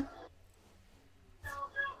 Yeah.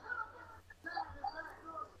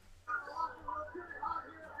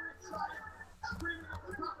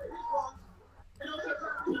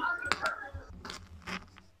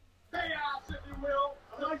 Chaos, if you will,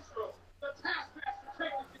 Nitro, the taskmaster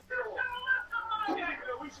taking control.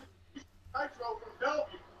 We should Nitro from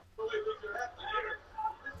Bellevue, so they think they're having here.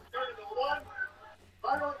 This is turning to one.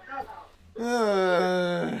 I don't know.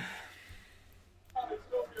 It's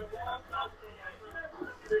going to be a long time.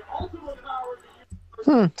 The ultimate power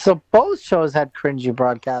to use. So both shows had cringy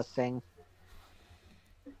broadcasting.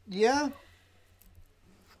 Yeah.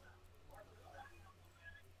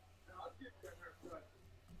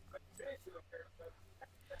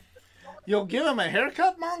 You'll give him a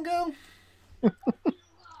haircut, Mongo?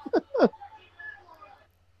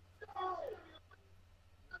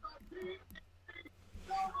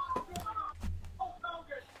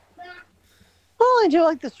 Well, I do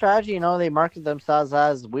like the strategy. They market themselves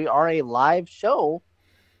as we are a live show.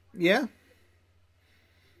 Yeah.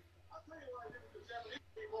 I'll tell you what I did with the Japanese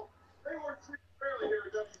people. They weren't treated fairly here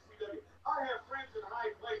at WCW. I have friends in high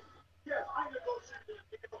places. Yes, I negotiated a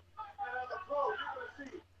deal. And on the pro, you're going to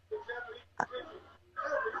see the Japanese division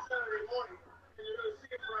every Saturday morning. And you're going to see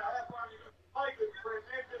it for a half hour. You're going to see my good friend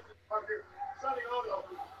and business partner, Sonny Ono,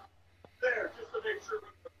 there just to make sure we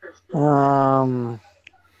get there.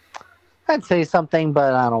 I'd say something,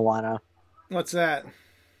 but I don't want to. What's that?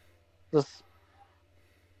 Just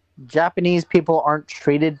Japanese people aren't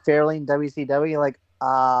treated fairly in WCW. Like,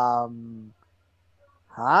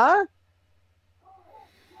 huh?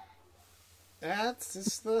 That's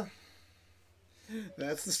just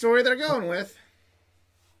that's the story they're going with.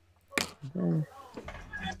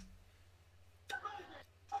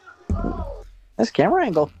 This camera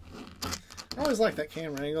angle. I always like that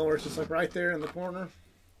camera angle where it's just like right there in the corner.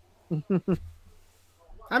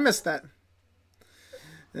 I missed that.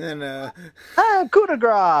 And Coup de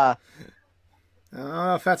grace. I don't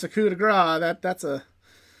know if that's a coup de grace.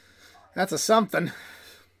 That's a something.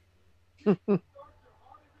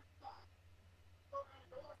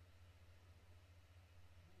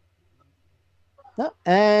 Oh,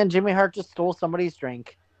 and Jimmy Hart just stole somebody's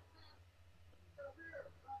drink.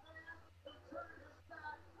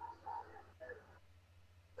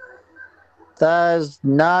 That's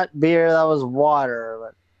not beer, that was water.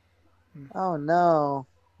 But oh no.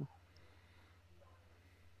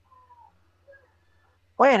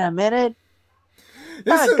 Wait a minute.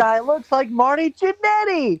 That guy looks like Marty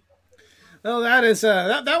Jannetty. Oh, that is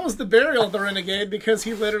that was the burial of the Renegade, because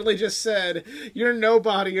he literally just said, "You're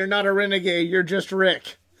nobody. You're not a renegade. You're just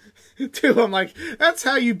Rick." To him, like, that's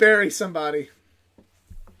how you bury somebody.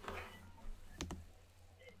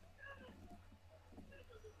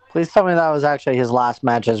 Please tell me that was actually his last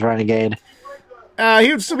match as Renegade.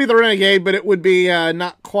 He would still be the Renegade, but it would be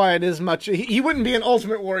not quite as much. He wouldn't be an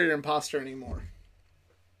Ultimate Warrior imposter anymore.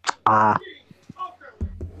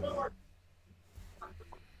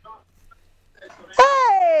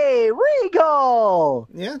 Hey, Regal!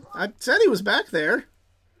 Yeah, I said he was back there.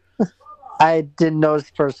 I didn't notice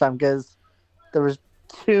the first time because there was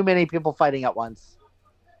too many people fighting at once.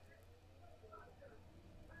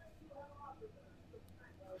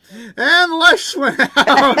 And lights went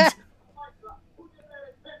out.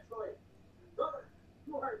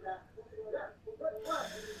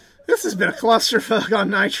 This has been a clusterfuck on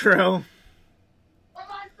Nitro.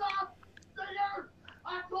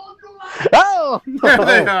 Oh! There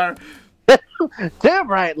they are. Damn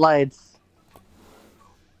bright lights.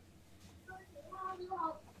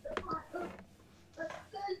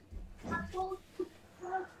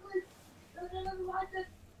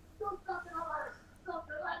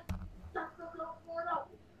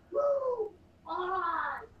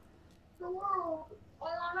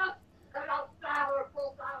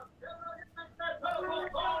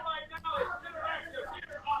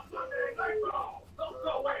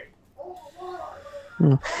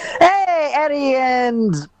 Hey, Eddie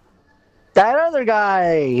and that other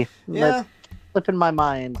guy. Yeah. That's slipping my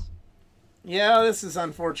mind. Yeah, this is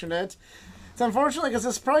unfortunate. It's unfortunate because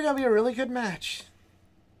this is probably going to be a really good match.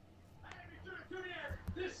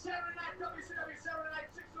 This Saturday night, WCW Saturday night,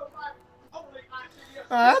 6:05, only on CBS.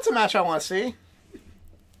 That's a match I want to see.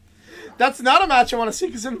 That's not a match I want to see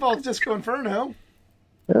because it involves Disco Inferno.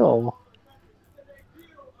 Ew.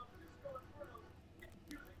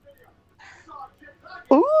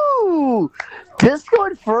 Ooh, Disco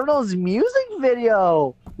Inferno's music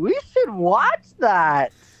video. We should watch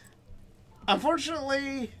that.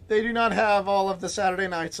 Unfortunately, they do not have all of the Saturday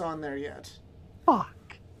nights on there yet.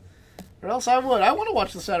 Fuck. Or else I would. I want to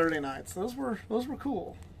watch the Saturday nights. Those were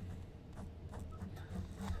cool.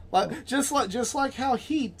 Just like how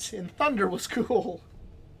Heat and Thunder was cool.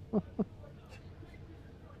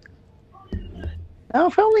 Now,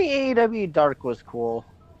 if only AEW Dark was cool.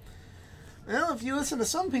 Well, if you listen to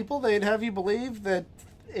some people, they'd have you believe that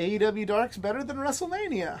AEW Dark's better than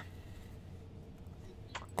WrestleMania.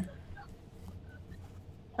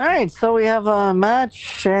 All right, so we have a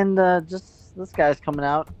match, and just this guy's coming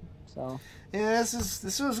out. So Yeah,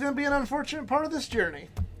 this was going to be an unfortunate part of this journey.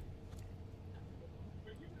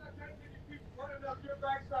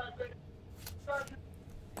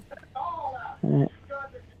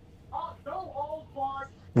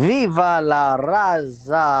 Viva la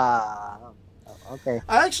Raza. Oh, okay.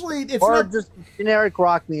 It's Or not just generic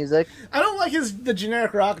rock music. I don't like the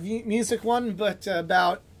generic rock music one, but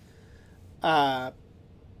about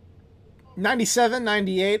 97,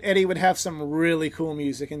 98, Eddie would have some really cool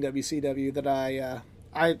music in WCW that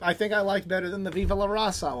I think I liked better than the Viva La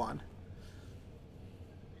Raza one.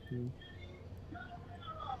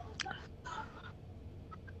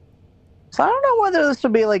 So I don't know whether this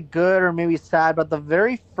would be like good or maybe sad, but the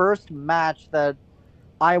very first match that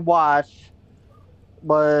I watched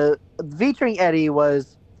was featuring Eddie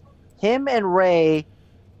was him and Ray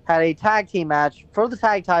had a tag team match for the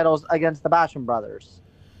tag titles against the Basham Brothers.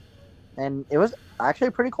 And it was actually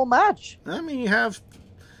a pretty cool match. I mean, you have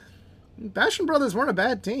Basham Brothers weren't a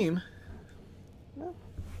bad team.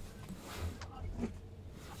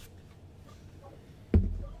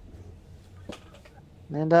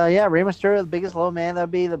 And yeah, Rey Mysterio, the biggest low man. That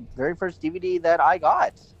would be the very first DVD that I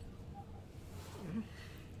got.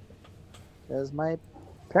 Because my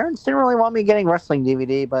parents didn't really want me getting wrestling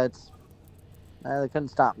DVD, but they couldn't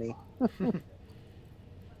stop me.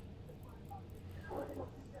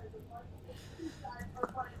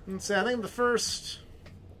 And so I think the first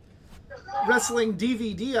wrestling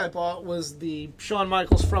DVD I bought was the Shawn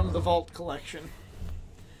Michaels From the Vault collection.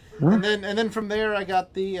 And then from there I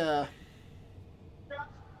got the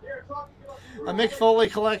a Mick Foley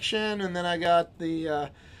collection, and then I got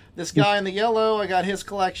the this guy in the yellow. I got his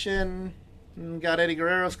collection, and got Eddie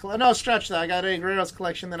Guerrero's collection. No, stretch that. I got Eddie Guerrero's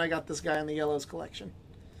collection, then I got this guy in the yellow's collection.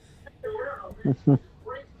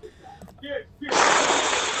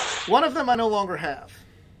 One of them I no longer have.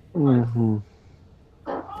 Mm-hmm.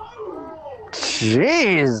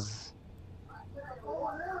 Jeez.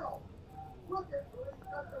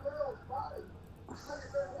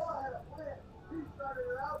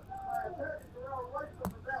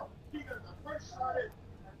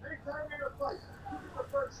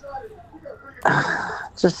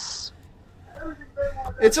 Just.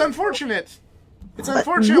 It's unfortunate. It's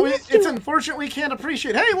unfortunate we can't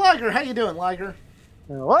appreciate. Hey, Liger, how you doing, Liger?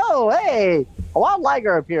 Whoa, hey! A wild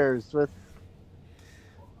Liger appears with.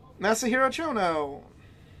 Masahiro Chono.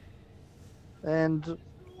 And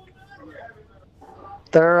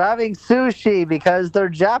they're having sushi because they're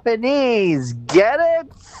Japanese. Get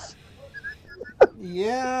it?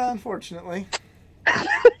 Yeah, unfortunately.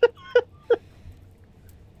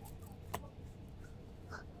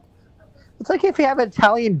 It's like if you have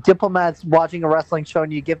Italian diplomats watching a wrestling show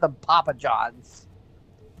and you give them Papa John's.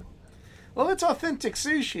 Well, it's authentic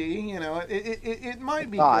sushi. You know, it might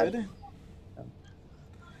be God. good.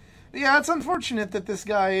 Yeah, it's unfortunate that this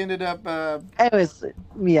guy ended up Anyways,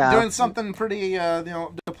 yeah. doing something pretty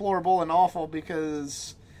deplorable and awful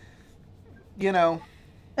because, And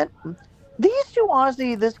these two,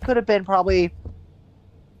 honestly, this could have been probably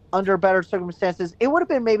under better circumstances. It would have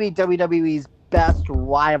been maybe WWE's best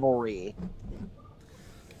rivalry.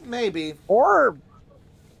 maybe. Or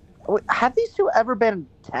have these two ever been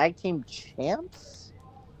tag team champs?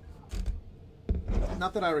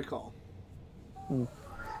 Not that I recall.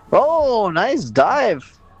 Oh, nice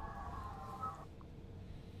dive.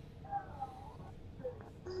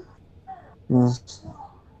 But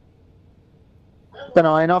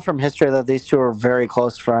no, I know from history that these two are very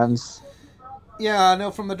close friends. Yeah,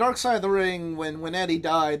 no, from the dark side of the ring, when Eddie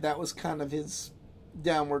died, that was kind of his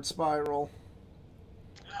downward spiral.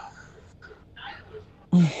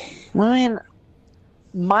 I mean,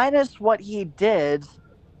 minus what he did,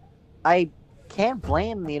 I can't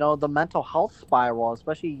blame, the mental health spiral,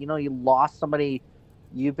 especially, you lost somebody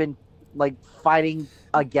you've been like fighting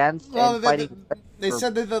against Well, and fighting. they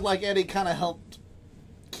said that like Eddie kind of helped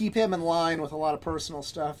keep him in line with a lot of personal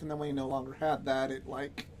stuff, and then when he no longer had that, it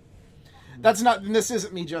like that's not. And this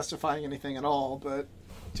isn't me justifying anything at all, but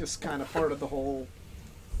just kind of part of the whole.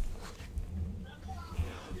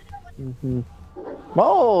 Mm-hmm.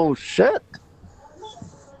 Oh shit!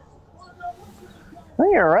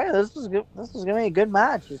 Oh, you're right. This is good. This is gonna be a good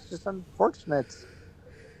match. It's just unfortunate.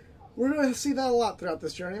 We're going to see that a lot throughout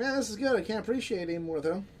this journey. Man, this is good. I can't appreciate it anymore,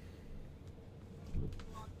 though.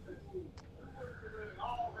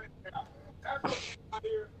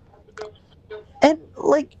 And,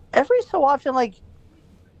 like, every so often, like,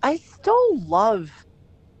 I still love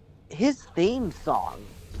his theme song.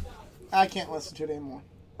 I can't listen to it anymore.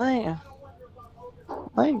 Like,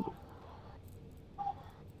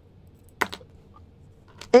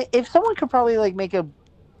 if someone could probably, like, make a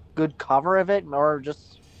good cover of it, or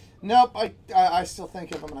just... Nope, I still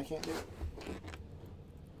think of him and I can't do it.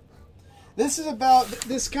 This is about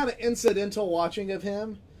this kind of incidental watching of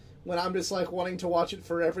him when I'm just like wanting to watch it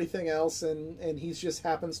for everything else, and he just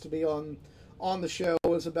happens to be on the show,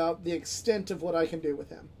 is about the extent of what I can do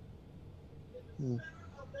with him.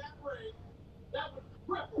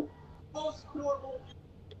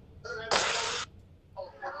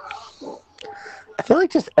 I feel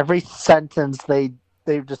like just every sentence they've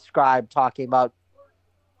described talking about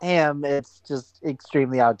him, it's just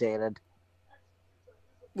extremely outdated.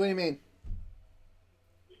 What do you mean?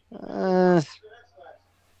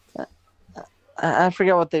 I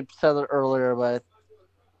forget what they said earlier, but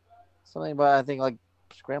something about, I think, like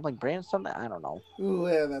scrambling brain or something. I don't know. Ooh,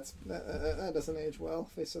 yeah, that doesn't age well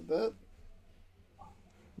if they said that.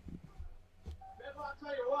 I'll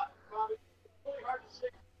tell you what, Bobby, it's really hard to say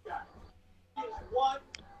this guy. He is one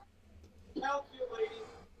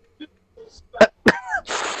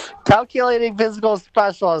calculating physical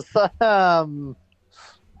specialist.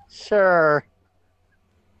 Sure.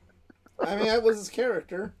 I mean, that was his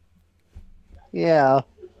character. Yeah.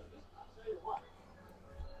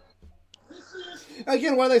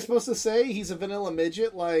 Again, what are they supposed to say? He's a vanilla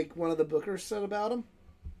midget, like one of the bookers said about him?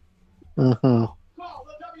 Mm-hmm. Call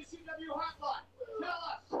the WCW hotline. Tell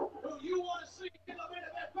us who you want to see in the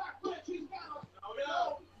minute that back punch he's got.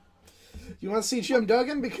 No. You want to see Jim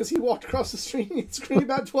Duggan because he walked across the street and screamed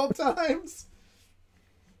about 12 times?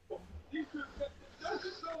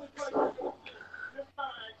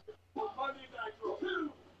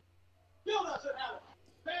 Still doesn't have it.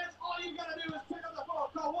 Fans, all you gotta do is pick up the phone,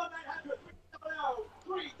 call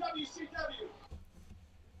 1-900-370-3WCW.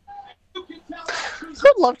 You can tell us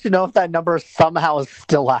I'd love to know if that number somehow is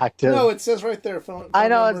still active. No, it says right there. Phone I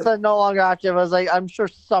know number. it said no longer active. I was like, I'm sure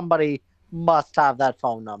somebody must have that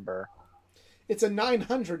phone number. It's a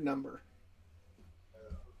 900 number.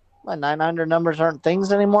 My 900 numbers aren't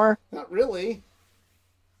things anymore? Not really.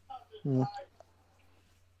 Hmm.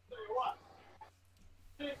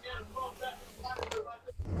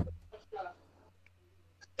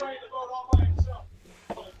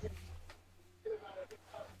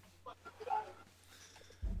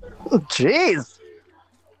 Oh, jeez.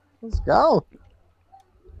 Let's go.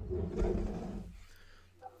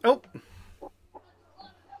 Oh.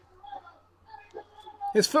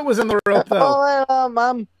 His foot was in the rope, though.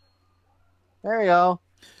 Oh, there you go.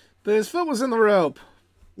 But his foot was in the rope.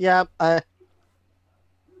 Yep. And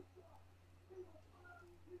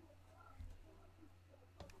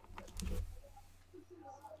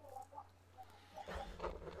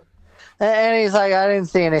he's like, I didn't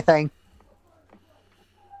see anything.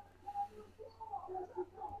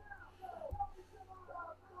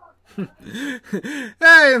 Hey,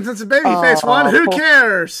 and since the babyface won, who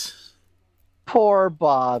cares? Poor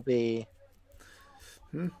Bobby.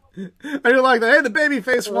 I do like that. Hey, the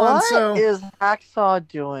babyface won, so... What is Hacksaw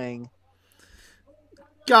doing?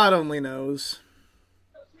 God only knows.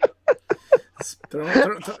 Throw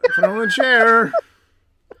in a chair.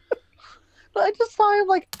 I just saw him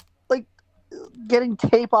like getting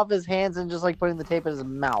tape off his hands and just like putting the tape in his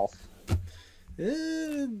mouth.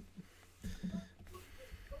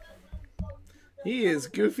 He is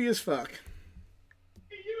goofy as fuck.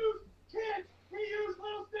 He used kids. He used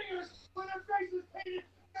little singers when their faces painted.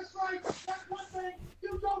 That's right. That's one thing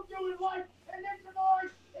you don't do in life. And then tomorrow,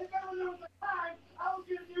 if ever there was a time, I was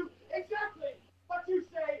going to do exactly what you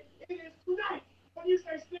say. It is tonight. When you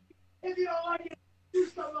say, Steve, if you don't like it, do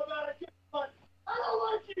something about it. But I don't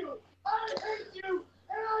like you. I hate you.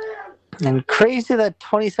 And I am And crazy that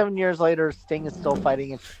 27 years later, Sting is still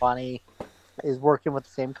fighting and Shivani is working with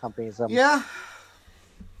the same company as him. Yeah.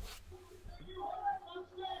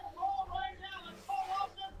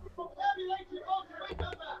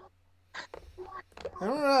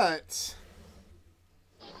 All right.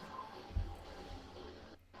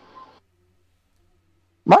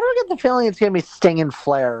 Why do I get the feeling it's going to be Sting and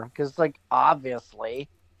Flair? Because, like, obviously.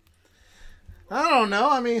 I don't know.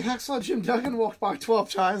 I mean, Hacksaw Jim Duggan walked by 12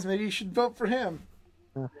 times. Maybe you should vote for him.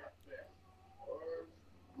 All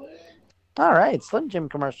right, Slim Jim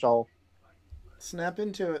commercial. Snap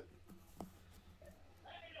into it.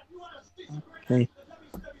 Okay.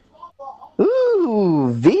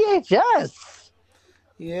 Ooh, VHS.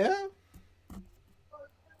 Yeah.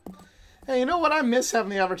 Hey, you know what? I miss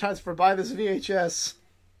having the advertisement for buy this VHS.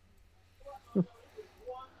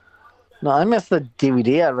 No, I miss the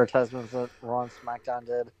DVD advertisements that Raw and SmackDown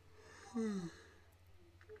did. It's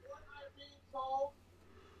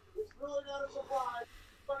really not a surprise.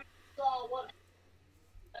 But saw what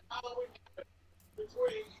Halloween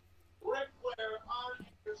between Ric Flair,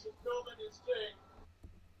 Anderson, Pillman, and Sting.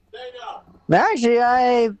 They know. Actually,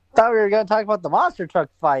 I thought we were going to talk about the monster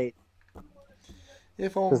truck fight.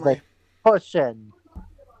 If Because only. they pushing.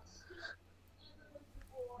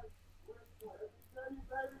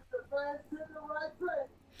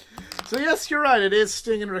 So yes, you're right. It is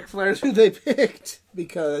Sting and Ric Flair who they picked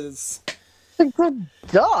because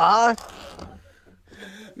Duh.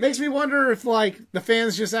 makes me wonder if like the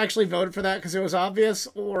fans just actually voted for that because it was obvious,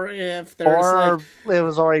 or if there's Or it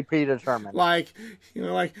was already predetermined. like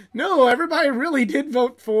no, everybody really did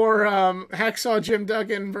vote for Hacksaw Jim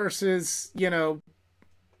Duggan versus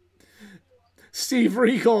Steve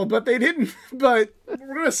Regal, but they didn't. But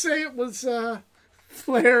we're gonna say it was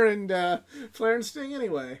Flair and Sting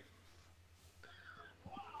anyway.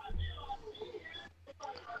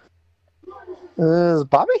 Is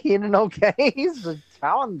Bobby Heenan okay? He's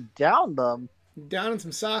chowing down them. Down in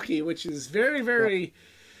some sake, which is very, very.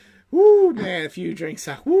 Woo, man! If you drink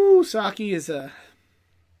sake, sake is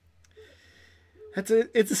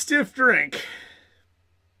it's a stiff drink.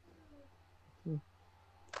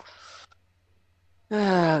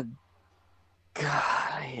 God,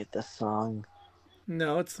 I hate this song.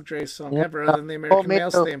 No, it's the greatest song ever, other than the American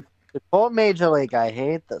Male's theme. Quote Major League, I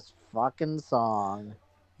hate this fucking song.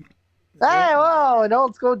 Hey, whoa, an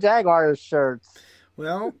old school Jaguars shirts.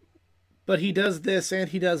 Well, but he does this and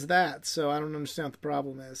he does that, so I don't understand what the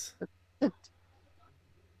problem is.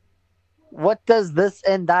 What does this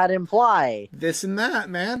and that imply? This and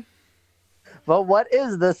that, man. But what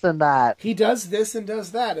is this and that? He does this and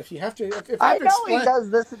does that. If you have to, if I know he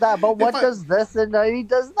does this and that, but what does this and he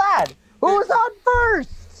does that? Who's on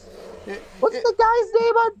first? What's the guy's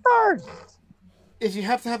name on first? If you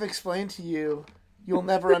have to have it explained to you, you'll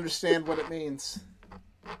never understand what it means.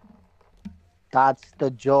 That's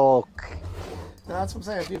the joke. That's what I'm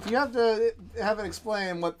saying. If you have to have it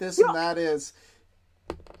explain what this and that is.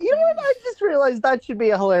 You know what? I just realized that should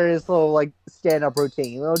be a hilarious little like stand-up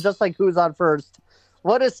routine. Just like who's on first.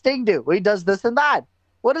 What does Sting do? He does this and that.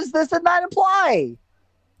 What does this and that imply?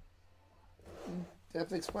 You have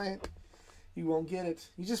to explain it. You won't get it.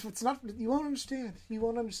 You won't understand. You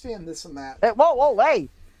won't understand this and that. Hey, whoa, hey!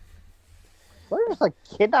 What, just like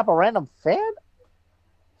kidnap a random fan?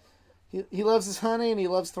 He loves his honey and he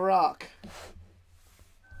loves The Rock.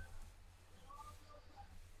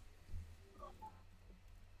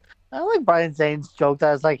 I like Brian Zane's joke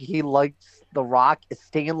that it's like he likes The Rock is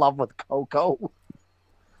staying in love with Coco.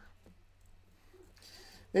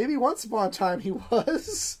 Maybe once upon a time he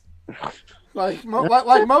was. like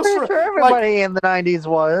most sure everybody in the 90s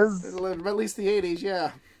was. At least the 80s,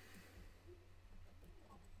 yeah.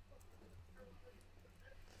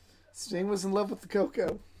 Sting was in love with the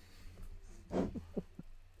Coco.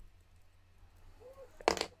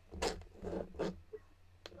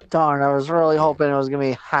 Darn, I was really hoping it was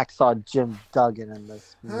going to be Hacksaw Jim Duggan in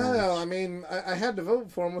this match. I know, I mean, I had to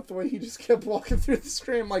vote for him with the way he just kept walking through the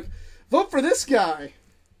screen. Like, vote for this guy!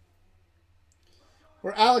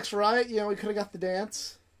 Or Alex Wright, we could have got the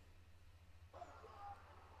dance.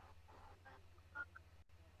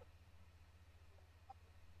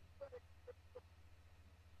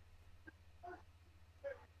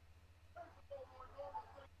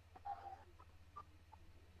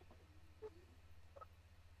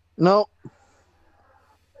 No.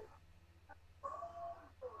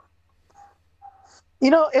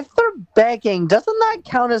 If they're begging, doesn't that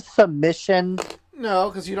count as submission? No,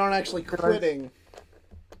 because you aren't actually quitting.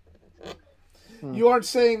 You aren't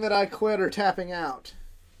saying that I quit or tapping out.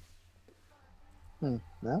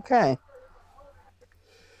 Okay.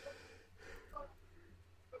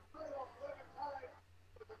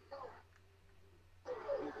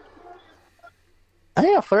 I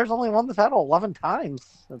think Flair's only won the title 11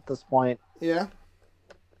 times at this point. Yeah.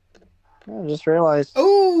 I just realized.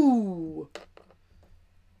 Ooh!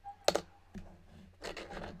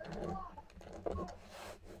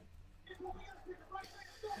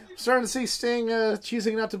 Starting to see Sting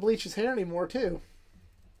choosing not to bleach his hair anymore, too.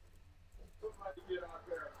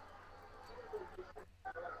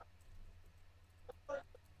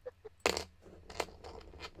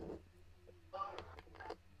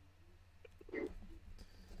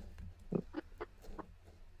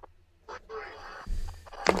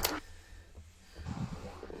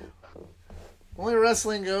 Only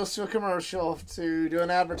wrestling goes to a commercial to do an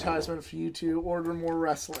advertisement for you to order more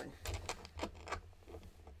wrestling.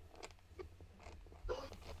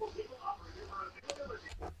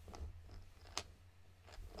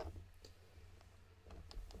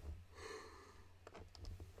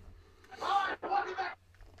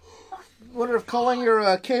 Wonder if calling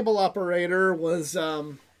your cable operator was,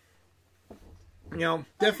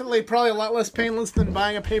 definitely probably a lot less painless than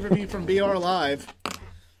buying a pay-per-view from BR Live.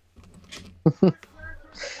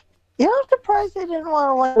 Yeah, I'm surprised they didn't want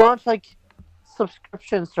to launch like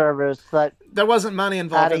subscription service that There wasn't money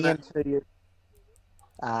involved in adding that. into you.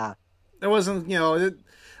 There wasn't,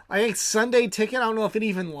 I think Sunday Ticket, I don't know if it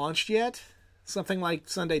even launched yet. Something like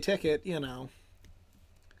Sunday Ticket, Like,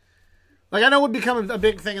 I know it would become a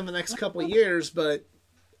big thing in the next couple of years, but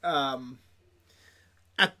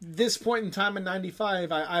at this point in time in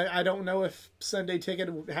 95, I don't know if Sunday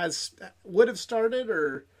Ticket would have started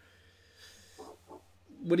or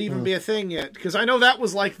would even be a thing yet. Because I know that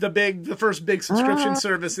was like the first big subscription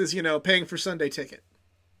service is, paying for Sunday Ticket.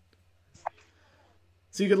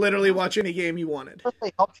 So you could literally watch any game you wanted.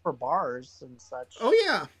 Especially helped for bars and such. Oh,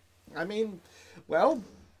 yeah. I mean, well,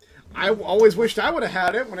 I always wished I would have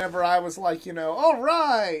had it whenever I was like, all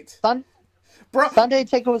right. Sunday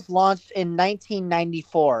Ticket was launched in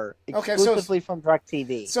 1994, exclusively from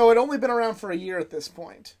DirecTV. So it only been around for a year at this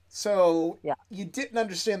point. So yeah. You didn't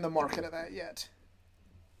understand the market of that yet.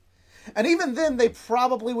 And even then, they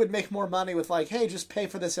probably would make more money with like, hey, just pay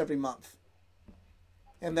for this every month.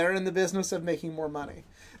 And they're in the business of making more money.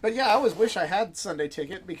 But yeah, I always wish I had Sunday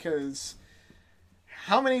Ticket because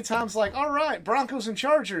how many times like, all right, Broncos and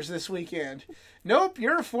Chargers this weekend. Nope,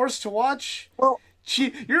 you're forced to watch...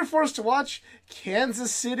 You're forced to watch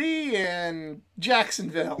Kansas City and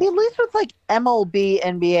Jacksonville. At least with like MLB,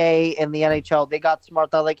 NBA, and the NHL, they got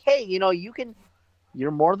smart. They're like, hey,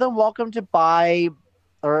 you're more than welcome to buy,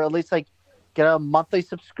 or at least like get a monthly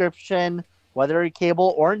subscription, whether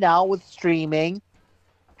cable or now with streaming.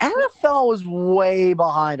 NFL was way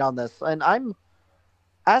behind on this, and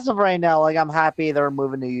as of right now, like I'm happy they're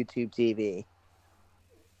moving to YouTube TV.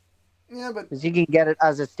 Yeah, but because you can get it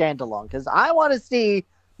as a standalone. Because I want to see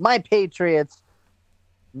my Patriots,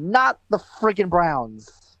 not the freaking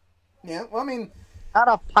Browns. Yeah, well, I mean, not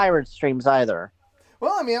off pirate streams either.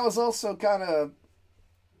 Well, I mean, it was also kind of,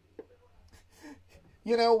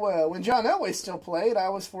 when John Elway still played, I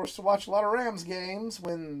was forced to watch a lot of Rams games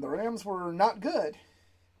when the Rams were not good.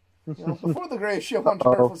 Before the Greatest Show on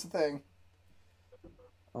Turf was a thing.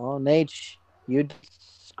 Oh, Nate, you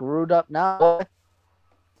screwed up now.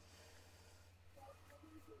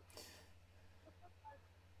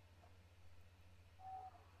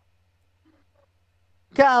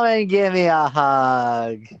 Come and give me a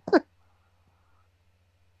hug.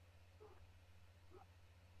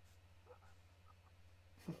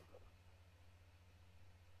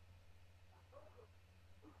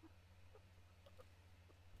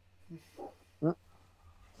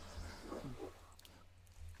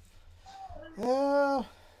 Yeah.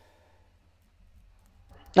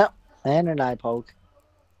 No, and an eye poke.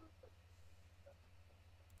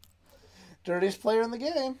 Dirtiest player in the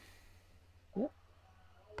game. Yep.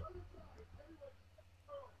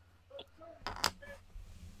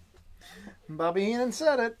 Bobby Heenan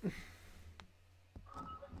said it.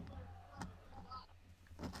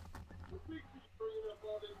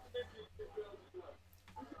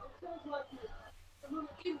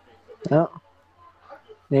 No.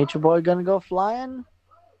 Nature Boy gonna go flying?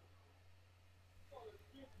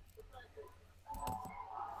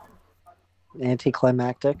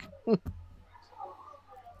 Anticlimactic.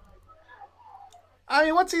 I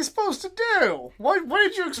mean, what's he supposed to do? What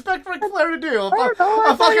did you expect Ric Flair to do? I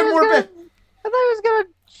thought he was gonna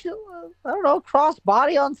chill, I don't know, cross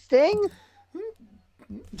body on Sting?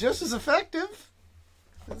 Just as effective.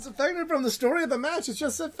 It's effective from the story of the match. It's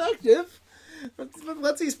just effective.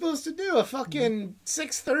 What's he supposed to do? A fucking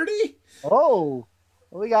 630? Oh,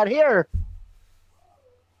 what we got here?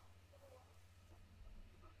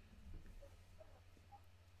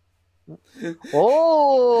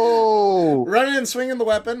 Oh! Running and swinging the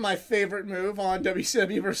weapon, my favorite move on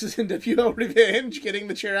WCW versus NWO Revenge. Getting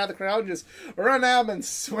the chair out of the crowd, just run out and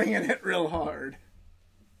swinging it real hard.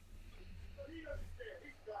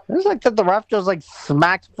 It was like that the ref just like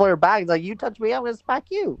smacked Flair back. He's like, you touch me, I'm going to smack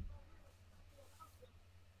you.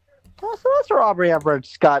 Oh, so that's where Aubrey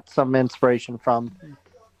Everett's got some inspiration from.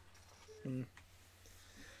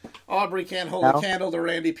 Aubrey can't hold a candle to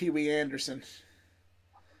Randy Pee Wee Anderson.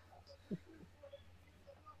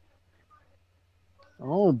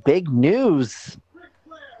 Oh, big news.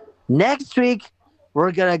 Next week,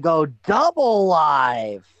 we're going to go double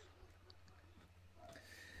live.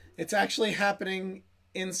 It's actually happening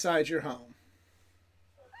inside your home.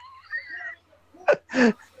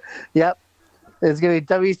 Yep. It's going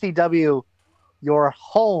to be WCW, your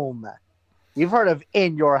home. You've heard of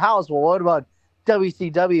in your house. Well, what about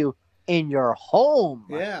WCW in your home?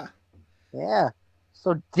 Yeah. Yeah.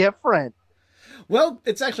 So different. Well,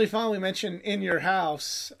 it's actually fun we mentioned In Your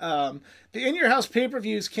House. The In Your House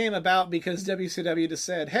pay-per-views came about because WCW just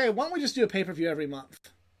said, hey, why don't we just do a pay-per-view every month?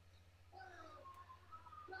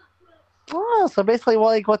 Oh, so basically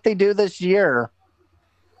like what they do this year.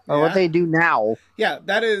 Or what they do now. Yeah,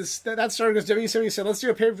 that started because WCW said, let's do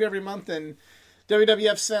a pay-per-view every month, and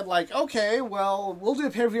WWF said, like, okay, well, we'll do a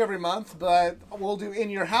pay-per-view every month, but we'll do In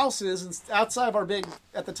Your Houses, and outside of our big,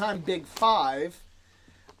 at the time, Big Five,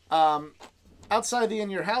 outside the In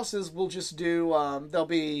Your Houses, we'll just do, they'll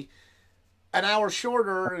be an hour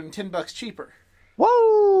shorter and $10 cheaper.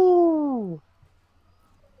 Whoa!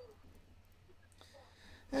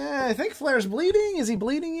 I think Flair's bleeding. Is he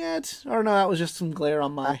bleeding yet? Or no, that was just some glare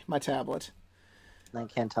on my tablet. I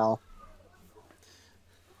can't tell.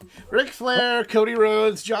 Ric Flair, Cody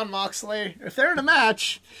Rhodes, John Moxley. If they're in a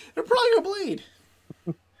match, they're probably going to bleed.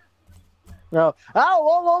 No. Oh,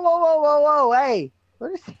 whoa, whoa, whoa, whoa, whoa, whoa, hey.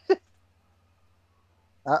 What is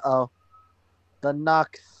Uh-oh. The Nux.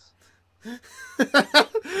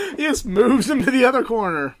 He just moves him to the other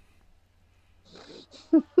corner.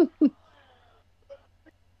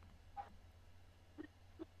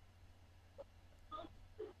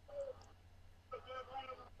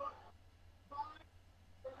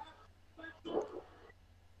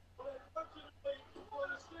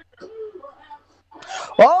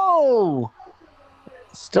 Oh!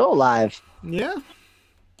 Still alive. Yeah.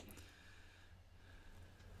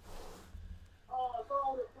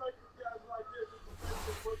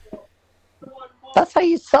 That's how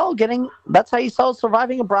you sell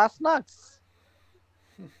surviving a brass knucks.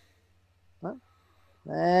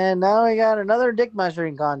 And now we got another dick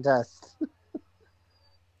measuring contest.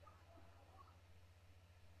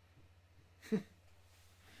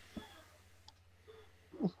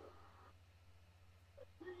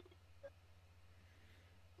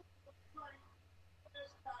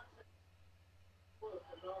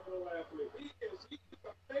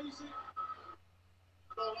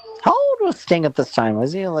 How old was Sting at this time?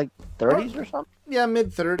 Was he in like 30s or something? Yeah,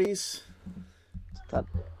 mid-30s.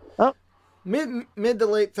 Oh. Mid to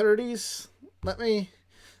late 30s. Let me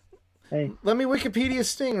Wikipedia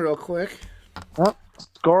Sting real quick. Oh,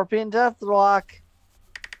 Scorpion Deathlock.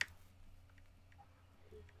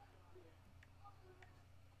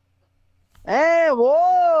 Hey,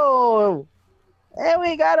 whoa! Hey,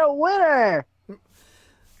 we got a winner!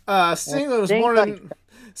 Sting was born in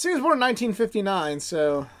 1959,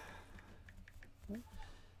 so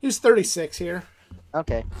he's 36 here.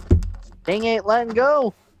 Okay. Sting ain't letting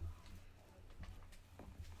go.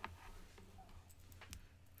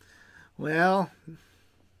 Well,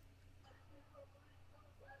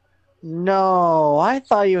 no, I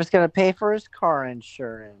thought he was going to pay for his car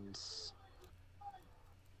insurance.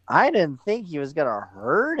 I didn't think he was going to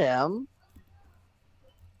hurt him.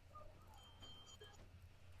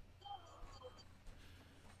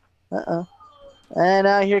 Uh-oh. And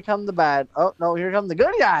now here come the bad. Oh, no, here come the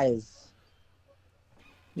good guys.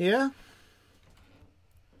 yeah.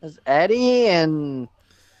 There's Eddie and...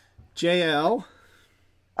 JL.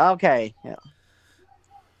 Okay, yeah.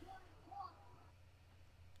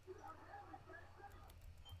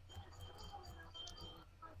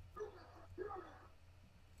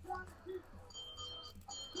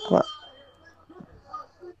 What?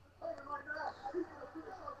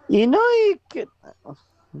 You know you could...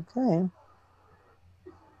 Okay.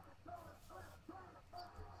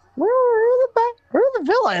 Where are the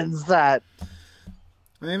villains that...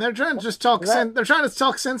 I mean, they're trying to just talk. They're trying to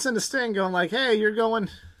talk sense into Sting, going like, "Hey, you're going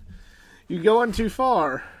too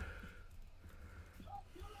far."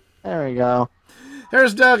 There we go.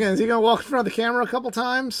 There's Duggan. Is he gonna walk in front of the camera a couple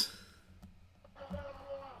times?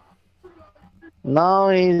 No,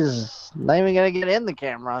 he's not even gonna get in the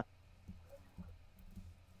camera.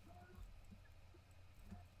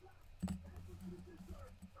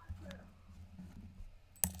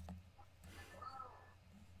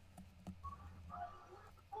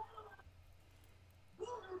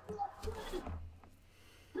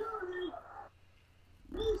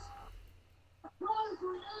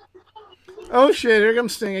 Oh shit! Here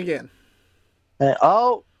comes Sting again.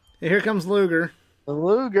 Oh, And here comes Luger. the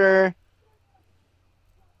Luger.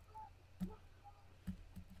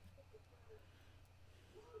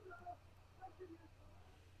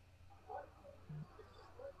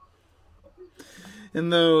 In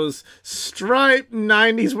those striped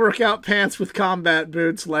 90s workout pants with combat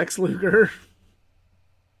boots, Lex Luger.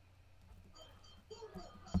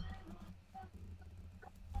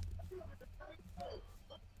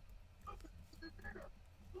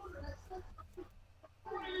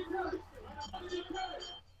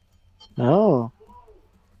 Oh.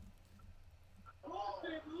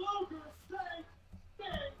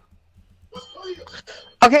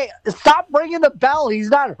 Okay, stop ringing the bell. He's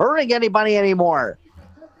not hurting anybody anymore.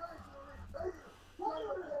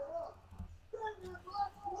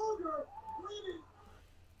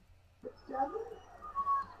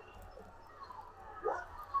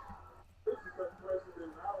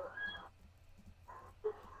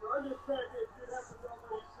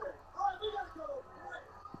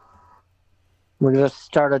 We're going to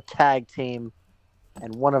start a tag team,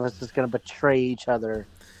 and one of us is going to betray each other.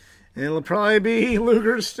 And it'll probably be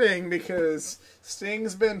Luger Sting because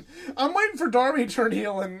Sting's been. I'm waiting for Darby to turn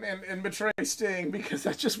heel and betray Sting because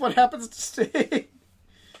that's just what happens to Sting.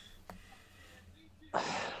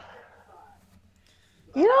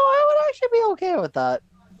 You know, I would actually be okay with that.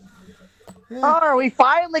 Yeah. Oh, are we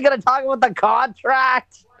finally going to talk about the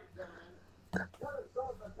contract?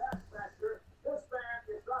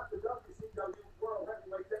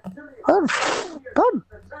 Oh, God.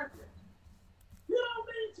 You know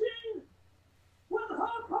me, Gene? When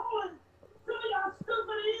Hulk Hogan, tell you how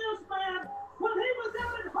stupid he is, man. When he was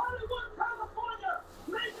out in Hollywood, California,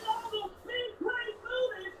 making all those big, great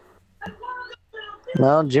movies, and one of them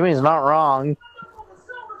Well, Jimmy's not wrong. on the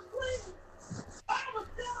silver screen, I was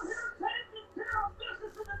down here taking care of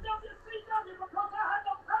business in the WCW because I had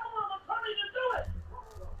the power of attorney to do it.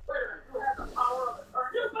 Wait a minute, you had the power of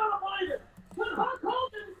attorney? You better believe it. When Hulk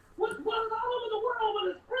Hogan was running all over the world with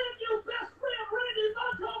his brand new best friend, Randy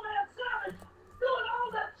Macho Man Savage, doing all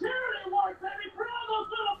that charity work, baby, for all those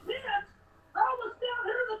little kids, I was down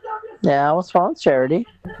here in the WCW. Yeah, what's wrong with charity?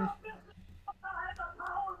 I had the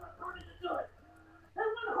power of attorney to do it. And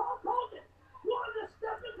when Hulk Hogan wanted to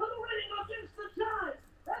step into the ring against the Giants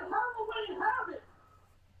at Halloween Havoc,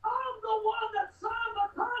 I'm the one that signed the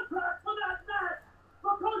contract for that match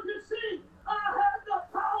because you see, I had the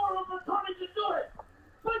power of attorney to do it.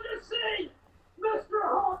 But you see, Mr.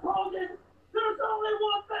 Hulk Hogan, there's only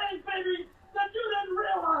one thing, baby, that you didn't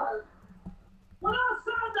realize. When I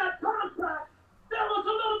signed that contract, there was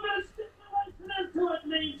a little bit of stipulation into it,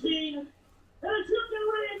 Mean Gene. And as you can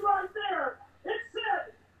read right there, it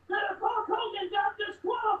said that if Hulk Hogan got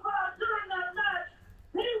disqualified during that match,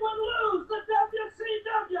 he would lose the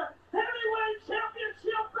WCW Heavyweight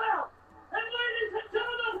Championship belt. And ladies and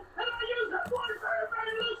gentlemen, and I use that word very,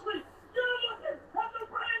 very loosely, you're looking at the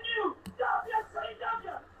brand new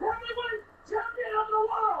WCW Heavyweight Champion of the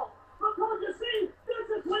world. Because you see, this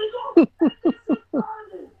is legal and this is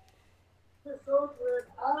binding. Miss Oakland,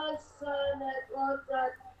 I signed that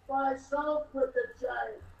contract myself with the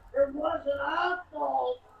Giants. It wasn't our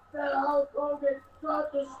fault that Hulk Hogan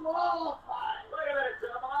got disqualified. Look at that,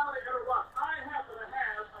 gentlemen. I'm going to interrupt. I happen to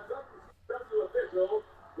have a WCW official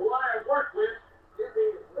who I have worked with in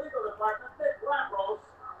the legal department, Nick Lambros.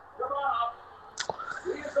 Come on up.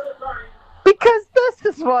 He is an attorney. Because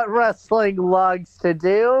this is what wrestling loves to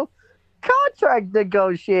do. Contract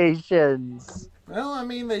negotiations. Well, I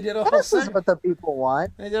mean, they did a whole This is segment. what the people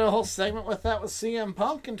want. They did a whole segment with that with CM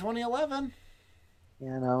Punk in 2011.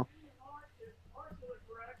 You know.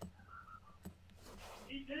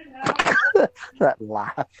 He did have That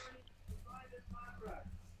laugh.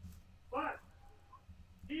 but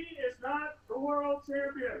he is not the world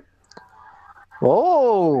champion.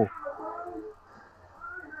 Oh.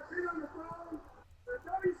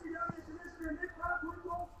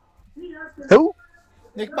 Who?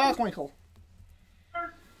 Nick Bockwinkel.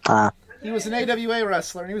 Ah. He was an AWA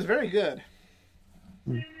wrestler, and he was very good.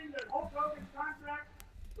 That Hulk Hogan's contract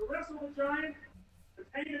to wrestle the Giant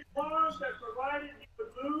contained a clause that provided he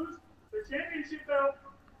would lose the championship belt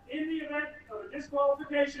in the event of a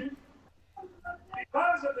disqualification.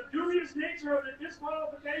 Because of the dubious nature of the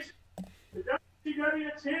disqualification, the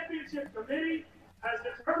WCW Championship Committee has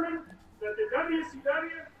determined that the WCW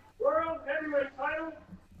World Heavyweight title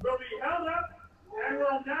will be held up and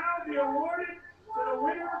will now be awarded to the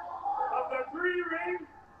winner of the 3-ring,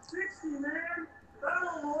 60-man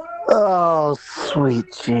Battle Royal. Oh, sweet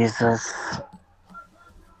Jesus.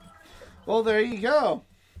 Well, there you go.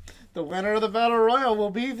 The winner of the Battle Royal will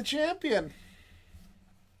be the champion.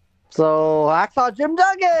 So, Hacksaw Jim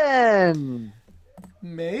Duggan!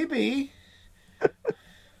 Maybe.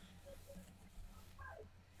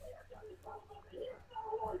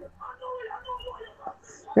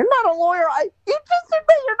 You're not a lawyer. You just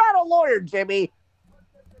admit you're not a lawyer, Jimmy.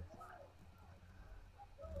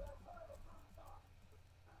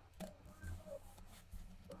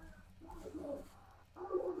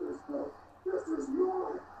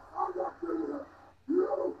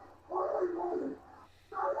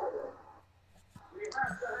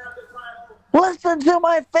 Listen to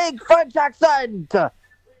my fake French accent. It's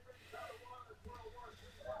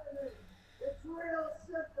real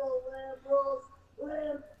simple, Lambrose,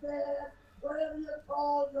 Lamfan, whatever you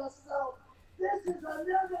call yourself. This is a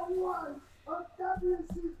number one of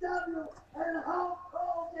WCW and Hulk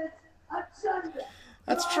Hogan's agenda.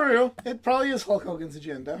 That's true. It probably is Hulk Hogan's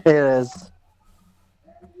agenda. It is.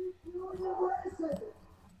 And you embrace it.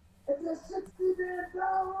 It's a 60-man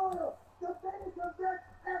battle royal, the biggest event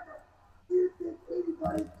ever. Do you think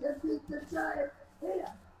anybody can beat the Giant?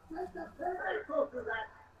 Here, take the pin. Hey, folks, do that.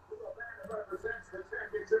 To a man that represents the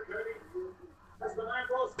championship committee. That's the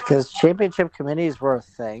Lambrose. Because championship committees were a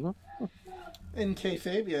thing. In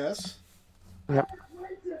kayfabe, yes. Yep.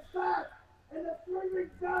 Raise it back in the three-ring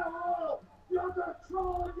battle royal. You're the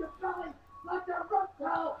troll in your belly like a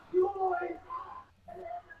reptile. You always.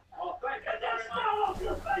 Oh, thank you Get very that much. smile off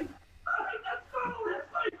your face. Get that smile on his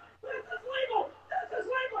face. This is legal. This is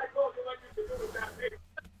legal. I told you what you should do with that pig.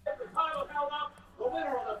 Get the title held up. The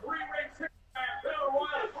winner of the three-ring six-man battle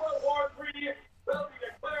royal World War III will be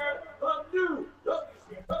declared the new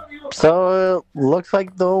WCW. So, looks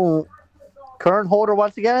like the current holder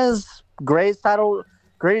once again is greatest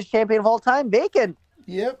champion of all time, Vacant.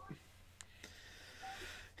 Yep.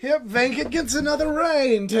 Yep, Venkit gets another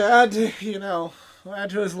reign to add to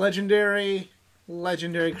his legendary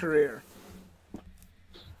career.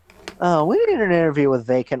 Oh, we need an interview with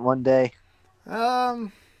Vacant one day. I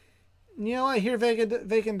hear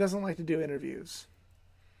Vacant doesn't like to do interviews.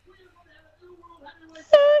 You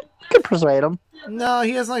can persuade him. No,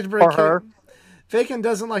 he doesn't like to break. Or her. Vacant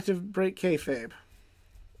doesn't like to break kayfabe.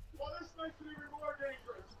 Well, this makes it even more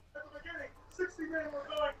dangerous. At the beginning, 60 men were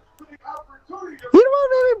going to the opportunity to. You know what?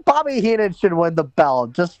 Maybe Bobby Heenan should win the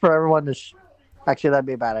belt just for everyone to. Actually, that'd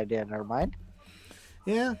be a bad idea. Never mind.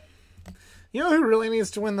 Yeah. You know who really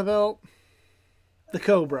needs to win the belt? The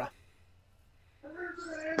Cobra.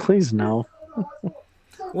 Please no.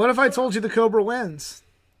 What if I told you the Cobra wins?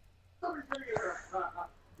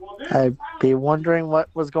 I'd be wondering what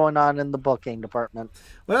was going on in the booking department.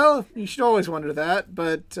 Well, you should always wonder that,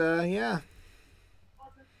 but yeah.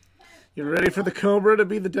 You ready for the Cobra to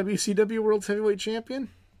be the WCW World Heavyweight Champion?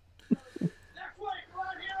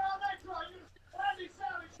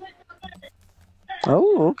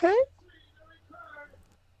 Oh, okay.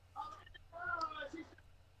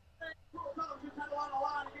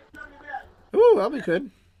 Ooh, that'll be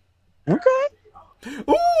good. Okay.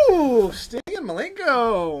 Ooh, Sting and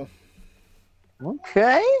Malenko.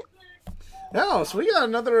 Okay. Oh, so we got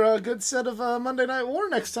another good set of Monday Night War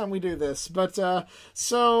next time we do this. But, all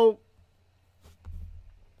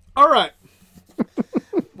right.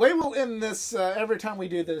 Way we'll end this every time we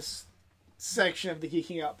do this section of the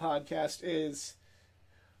Geeking Out podcast is,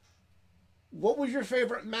 what was your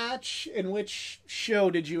favorite match and which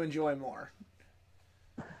show did you enjoy more?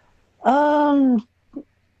 I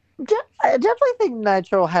definitely think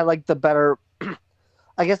Nitro had like the better,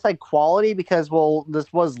 I guess, like quality because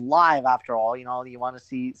this was live after all. You know, you want to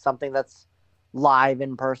see something that's live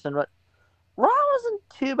in person, but Raw wasn't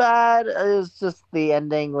too bad. It was just the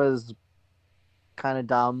ending was kind of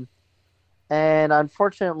dumb, and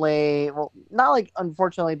unfortunately, well, not like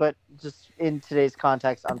unfortunately, but just in today's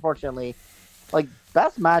context, unfortunately, like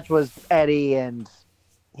best match was Eddie and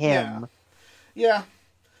him. Yeah.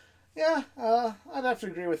 I'd have to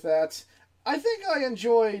agree with that. I think I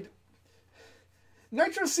enjoyed...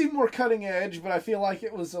 Nitro seemed more cutting edge, but I feel like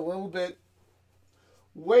it was a little bit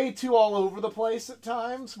way too all over the place at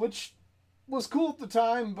times, which was cool at the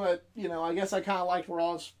time, but, I guess I kind of liked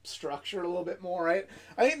Raw's structure a little bit more, right?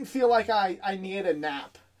 I didn't feel like I needed a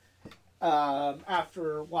nap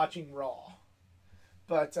after watching Raw.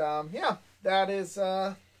 But, yeah, that is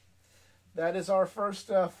our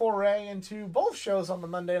first foray into both shows on the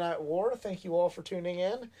Monday Night War. Thank you all for tuning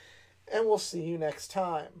in, and we'll see you next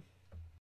time.